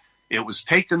treasure, It was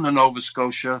taken to Nova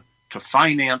Scotia to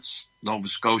finance Nova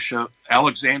Scotia.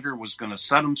 Alexander was going to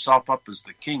set himself up as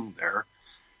the king there.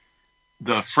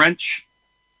 The French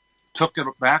took it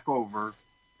back over,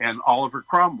 and Oliver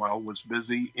Cromwell was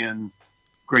busy in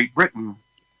Great Britain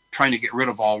trying to get rid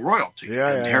of all royalty.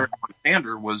 And Harry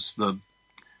Alexander was the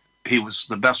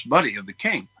best buddy of the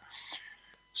king.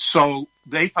 So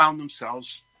they found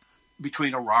themselves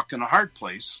between a rock and a hard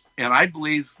place. And I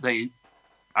believe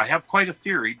I have quite a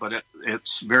theory, but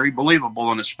it's very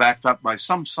believable, and it's backed up by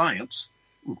some science,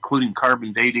 including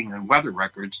carbon dating and weather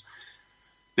records.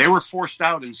 They were forced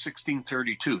out in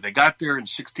 1632. They got there in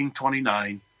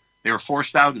 1629. They were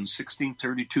forced out in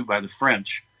 1632 by the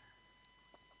French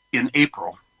in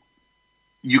April.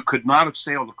 You could not have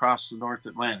sailed across the North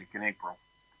Atlantic in April.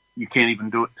 You can't even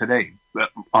do it today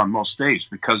on most days,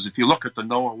 because if you look at the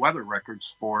NOAA weather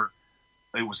records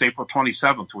it was April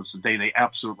 27th was the day they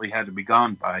absolutely had to be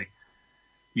gone by.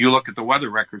 You look at the weather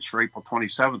records for April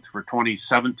 27th for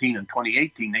 2017 and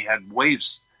 2018, they had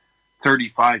waves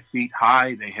 35 feet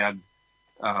high. They had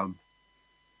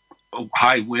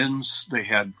high winds, they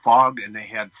had fog, and they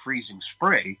had freezing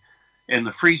spray. And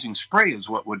the freezing spray is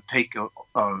what would take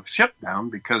a ship down,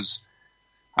 because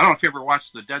I don't know if you ever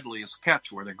watched The Deadliest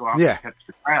Catch, where they go out and catch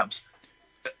the crabs.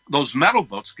 Those metal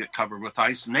boats get covered with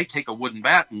ice, and they take a wooden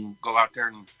bat and go out there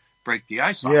and break the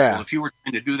ice off. Yeah. Well, if you were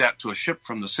trying to do that to a ship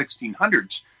from the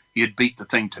 1600s, you'd beat the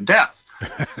thing to death.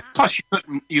 Plus,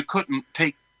 you couldn't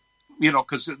take,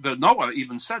 because the NOAA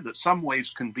even said that some waves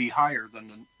can be higher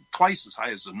than twice as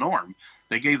high as the norm.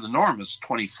 They gave the norm as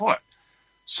 20 foot.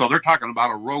 So they're talking about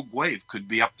a rogue wave could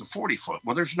be up to 40 foot.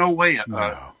 Well, there's no way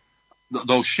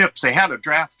those ships, they had a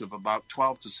draft of about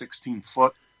 12 to 16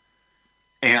 foot.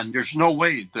 And there's no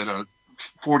way that a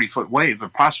 40-foot wave, or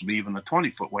possibly even a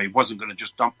 20-foot wave, wasn't going to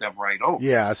just dump them right over.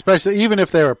 Yeah, especially even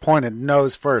if they were pointed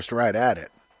nose first right at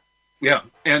it. Yeah,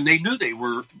 and they knew they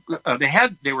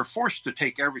were forced to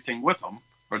take everything with them,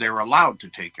 or they were allowed to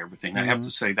take everything. I have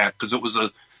to say that, because it was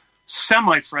a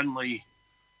semi-friendly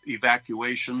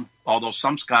evacuation, although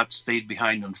some Scots stayed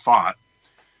behind and fought.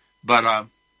 But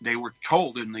they were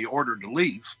told in the order to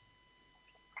leave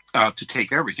to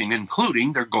take everything,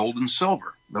 including their gold and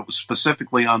silver that was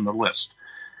specifically on the list,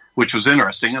 which was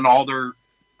interesting, and all their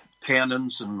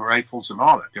cannons and rifles and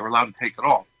all that. They were allowed to take it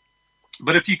all.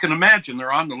 But if you can imagine,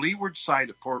 they're on the leeward side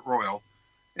of Port Royal,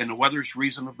 and the weather's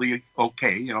reasonably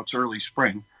okay. It's early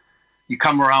spring. You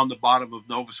come around the bottom of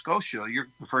Nova Scotia,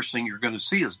 the first thing you're going to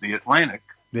see is the Atlantic.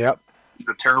 Yep.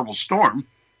 The terrible storm.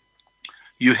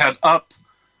 You head up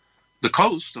the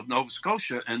coast of Nova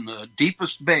Scotia, and the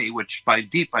deepest bay, which by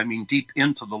deep I mean deep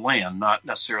into the land, not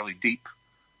necessarily deep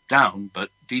down, but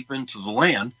deep into the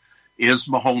land, is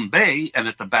Mahone Bay, and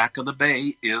at the back of the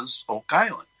bay is Oak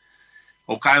Island.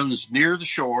 Oak Island is near the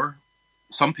shore.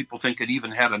 Some people think it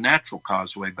even had a natural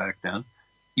causeway back then.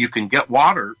 You can get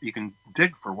water, you can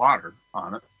dig for water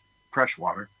on it, fresh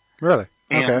water. Really?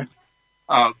 Okay.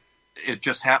 And it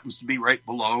just happens to be right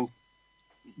below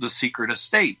the secret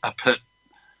estate up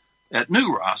at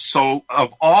New Ross. So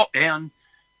and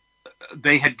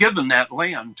they had given that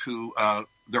land to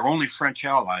their only French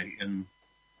ally in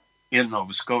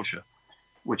Nova Scotia,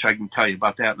 which I can tell you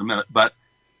about that in a minute. But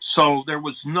so there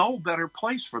was no better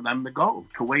place for them to go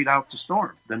to wait out the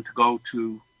storm than to go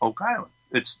to Oak Island.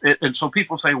 And so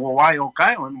people say, well, why Oak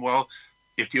Island? Well,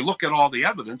 if you look at all the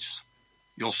evidence,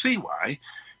 you'll see why.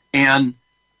 And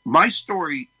my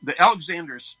story, the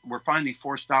Alexanders were finally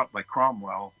forced out by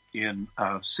Cromwell in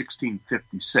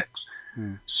 1656.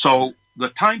 So the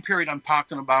time period I'm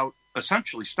talking about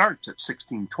essentially starts at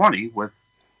 1620 with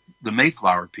the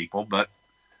Mayflower people, but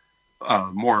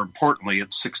more importantly,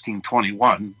 it's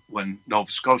 1621 when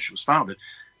Nova Scotia was founded.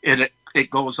 It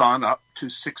goes on up to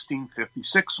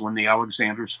 1656 when the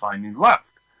Alexanders finally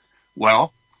left.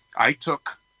 Well, I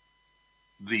took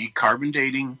the carbon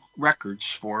dating records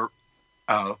for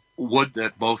wood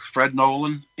that both Fred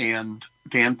Nolan and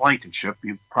Dan Blankenship,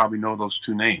 you probably know those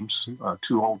two names,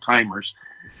 two old timers.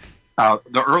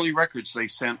 The early records they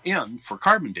sent in for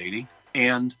carbon dating,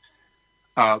 and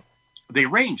they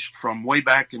ranged from way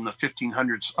back in the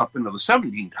 1500s up into the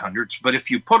 1700s. But if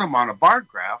you put them on a bar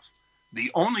graph,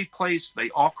 the only place they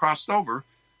all crossed over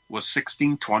was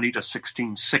 1620 to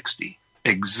 1660.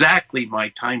 Exactly my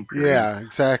time period. Yeah,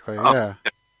 exactly. Yeah.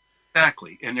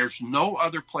 Exactly. And there's no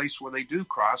other place where they do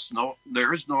cross.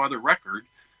 There is no other record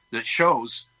that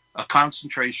shows a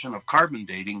concentration of carbon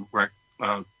dating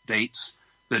dates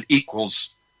that equals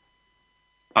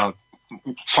a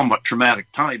somewhat traumatic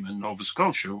time in Nova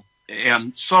Scotia.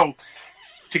 And so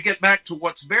to get back to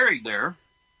what's buried there,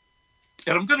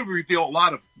 And I'm going to reveal a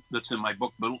lot of that's in my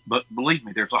book, but believe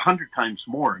me, there's 100 times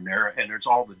more in there, and there's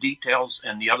all the details,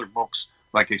 and the other books,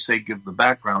 like I say, give the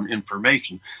background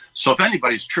information. So if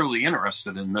anybody's truly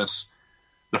interested in this,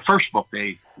 the first book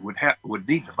they would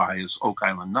need to buy is Oak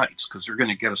Island Knights, because they're going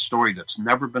to get a story that's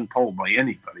never been told by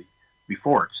anybody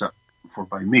before, except for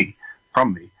from me.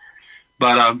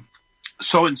 But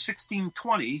so in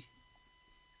 1620,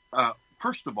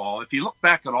 first of all, if you look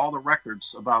back at all the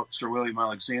records about Sir William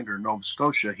Alexander in Nova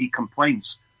Scotia, he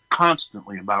complains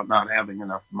constantly about not having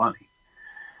enough money.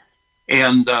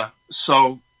 And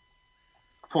so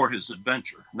for his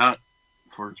adventure, not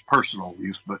for his personal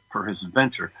use, but for his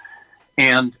adventure.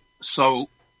 And so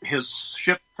his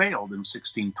ship failed in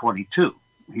 1622.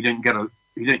 He didn't get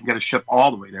a ship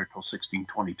all the way there till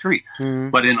 1623. Mm-hmm.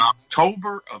 But in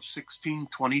October of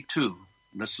 1622,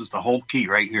 this is the whole key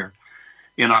right here.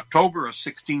 In October of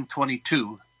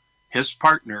 1622, his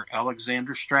partner,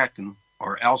 Alexander Strachan,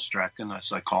 or Al Strachan,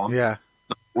 as I call him,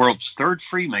 the world's third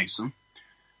Freemason,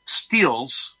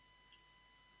 steals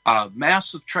a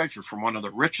massive treasure from one of the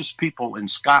richest people in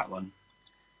Scotland,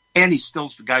 and he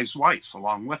steals the guy's wife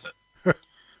along with it.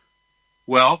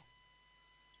 Well,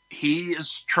 he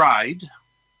is tried,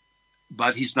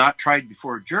 but he's not tried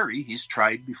before a jury. He's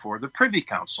tried before the Privy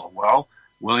Council. Well,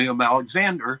 William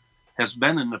Alexander has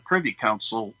been in the Privy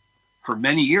Council for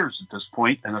many years at this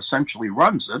point and essentially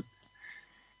runs it.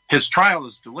 His trial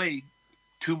is delayed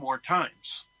 2 more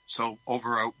times. So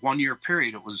over a 1-year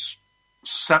period, it was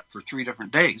set for 3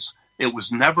 different days. It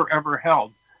was never, ever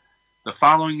held. The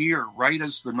following year, right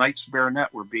as the Knights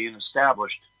Baronet were being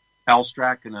established, Al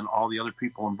Strachan and all the other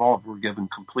people involved were given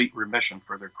complete remission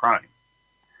for their crime.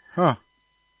 Huh.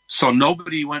 So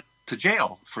nobody went to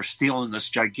jail for stealing this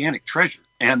gigantic treasure.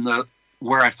 And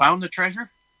where I found the treasure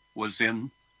was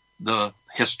in the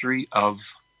history of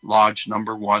Lodge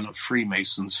Number 1 of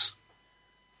Freemasons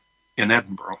in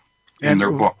Edinburgh, in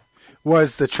their book.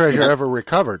 Was the treasure ever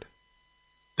recovered?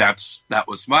 That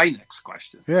was my next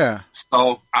question. Yeah.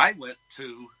 So I went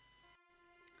to...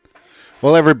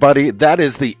 Well, everybody, that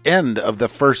is the end of the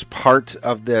first part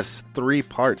of this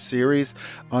 3-part series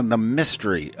on the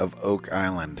mystery of Oak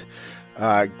Island.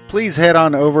 Please head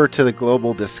on over to the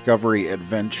Global Discovery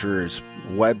Adventures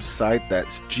website,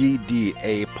 that's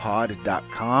gdapod.com,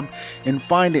 and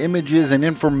find images and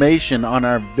information on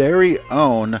our very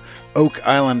own Oak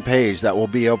Island page that will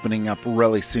be opening up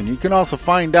really soon. You can also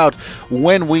find out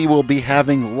when we will be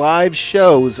having live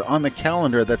shows on the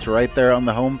calendar that's right there on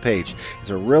the homepage.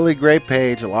 It's a really great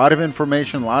page, a lot of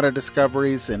information, a lot of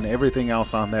discoveries, and everything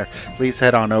else on there. Please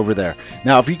head on over there.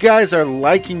 Now, if you guys are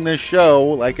liking this show,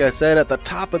 like I said at the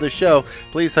top of the show,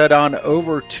 please head on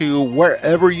over to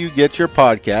wherever you get your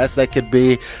podcast. That could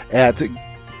be at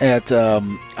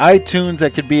iTunes,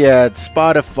 that could be at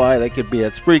Spotify, that could be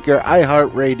at Spreaker,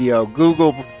 iHeartRadio,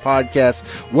 Google Podcasts,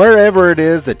 wherever it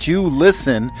is that you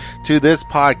listen to this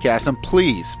podcast. And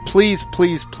please, please,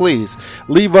 please, please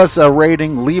leave us a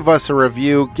rating, leave us a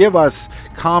review, give us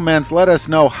comments, let us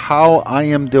know how I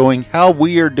am doing, how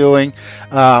we are doing.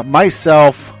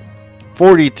 Myself,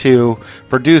 42,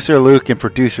 producer Luke, and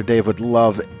producer Dave would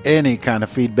love any kind of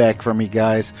feedback from you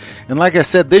guys. And like I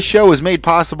said, this show is made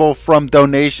possible from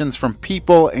donations from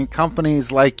people and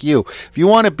companies like you. If you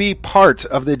want to be part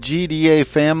of the GDA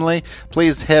family,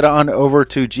 please head on over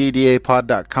to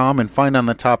gdapod.com and find on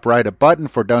the top right a button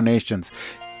for donations.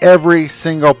 Every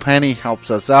single penny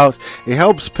helps us out. It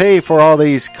helps pay for all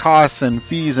these costs and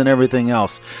fees and everything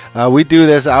else. We do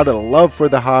this out of love for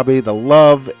the hobby, the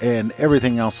love, and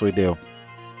everything else we do.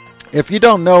 If you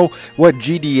don't know what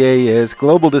GDA is,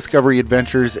 Global Discovery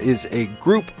Adventures is a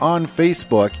group on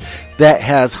Facebook that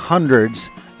has hundreds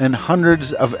and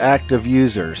hundreds of active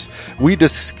users. We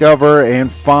discover and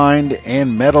find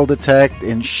and metal detect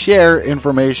and share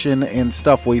information and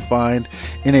stuff we find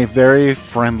in a very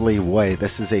friendly way.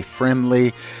 This is a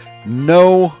friendly,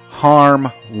 no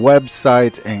harm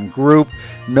website and group.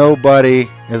 Nobody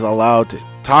is allowed to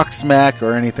talk smack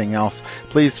or anything else.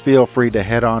 Please feel free to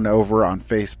head on over on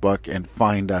Facebook and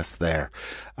find us there.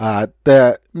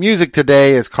 The music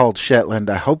today is called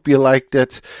Shetland. I hope you liked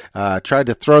it. Tried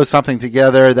to throw something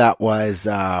together that was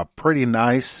pretty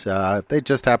nice. They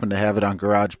just happened to have it on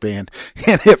GarageBand,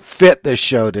 and it fit the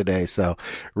show today. So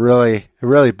really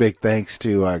big thanks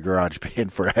to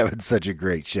GarageBand for having such a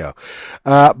great show.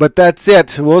 But that's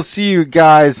it. We'll see you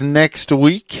guys next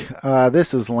week.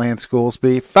 This is Lance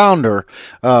Goolsby, founder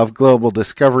of Global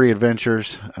Discovery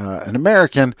Adventures, an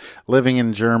American living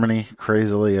in Germany,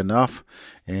 crazily enough.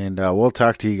 And we'll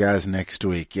talk to you guys next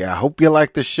week. Yeah, I hope you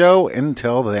like the show.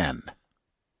 Until then.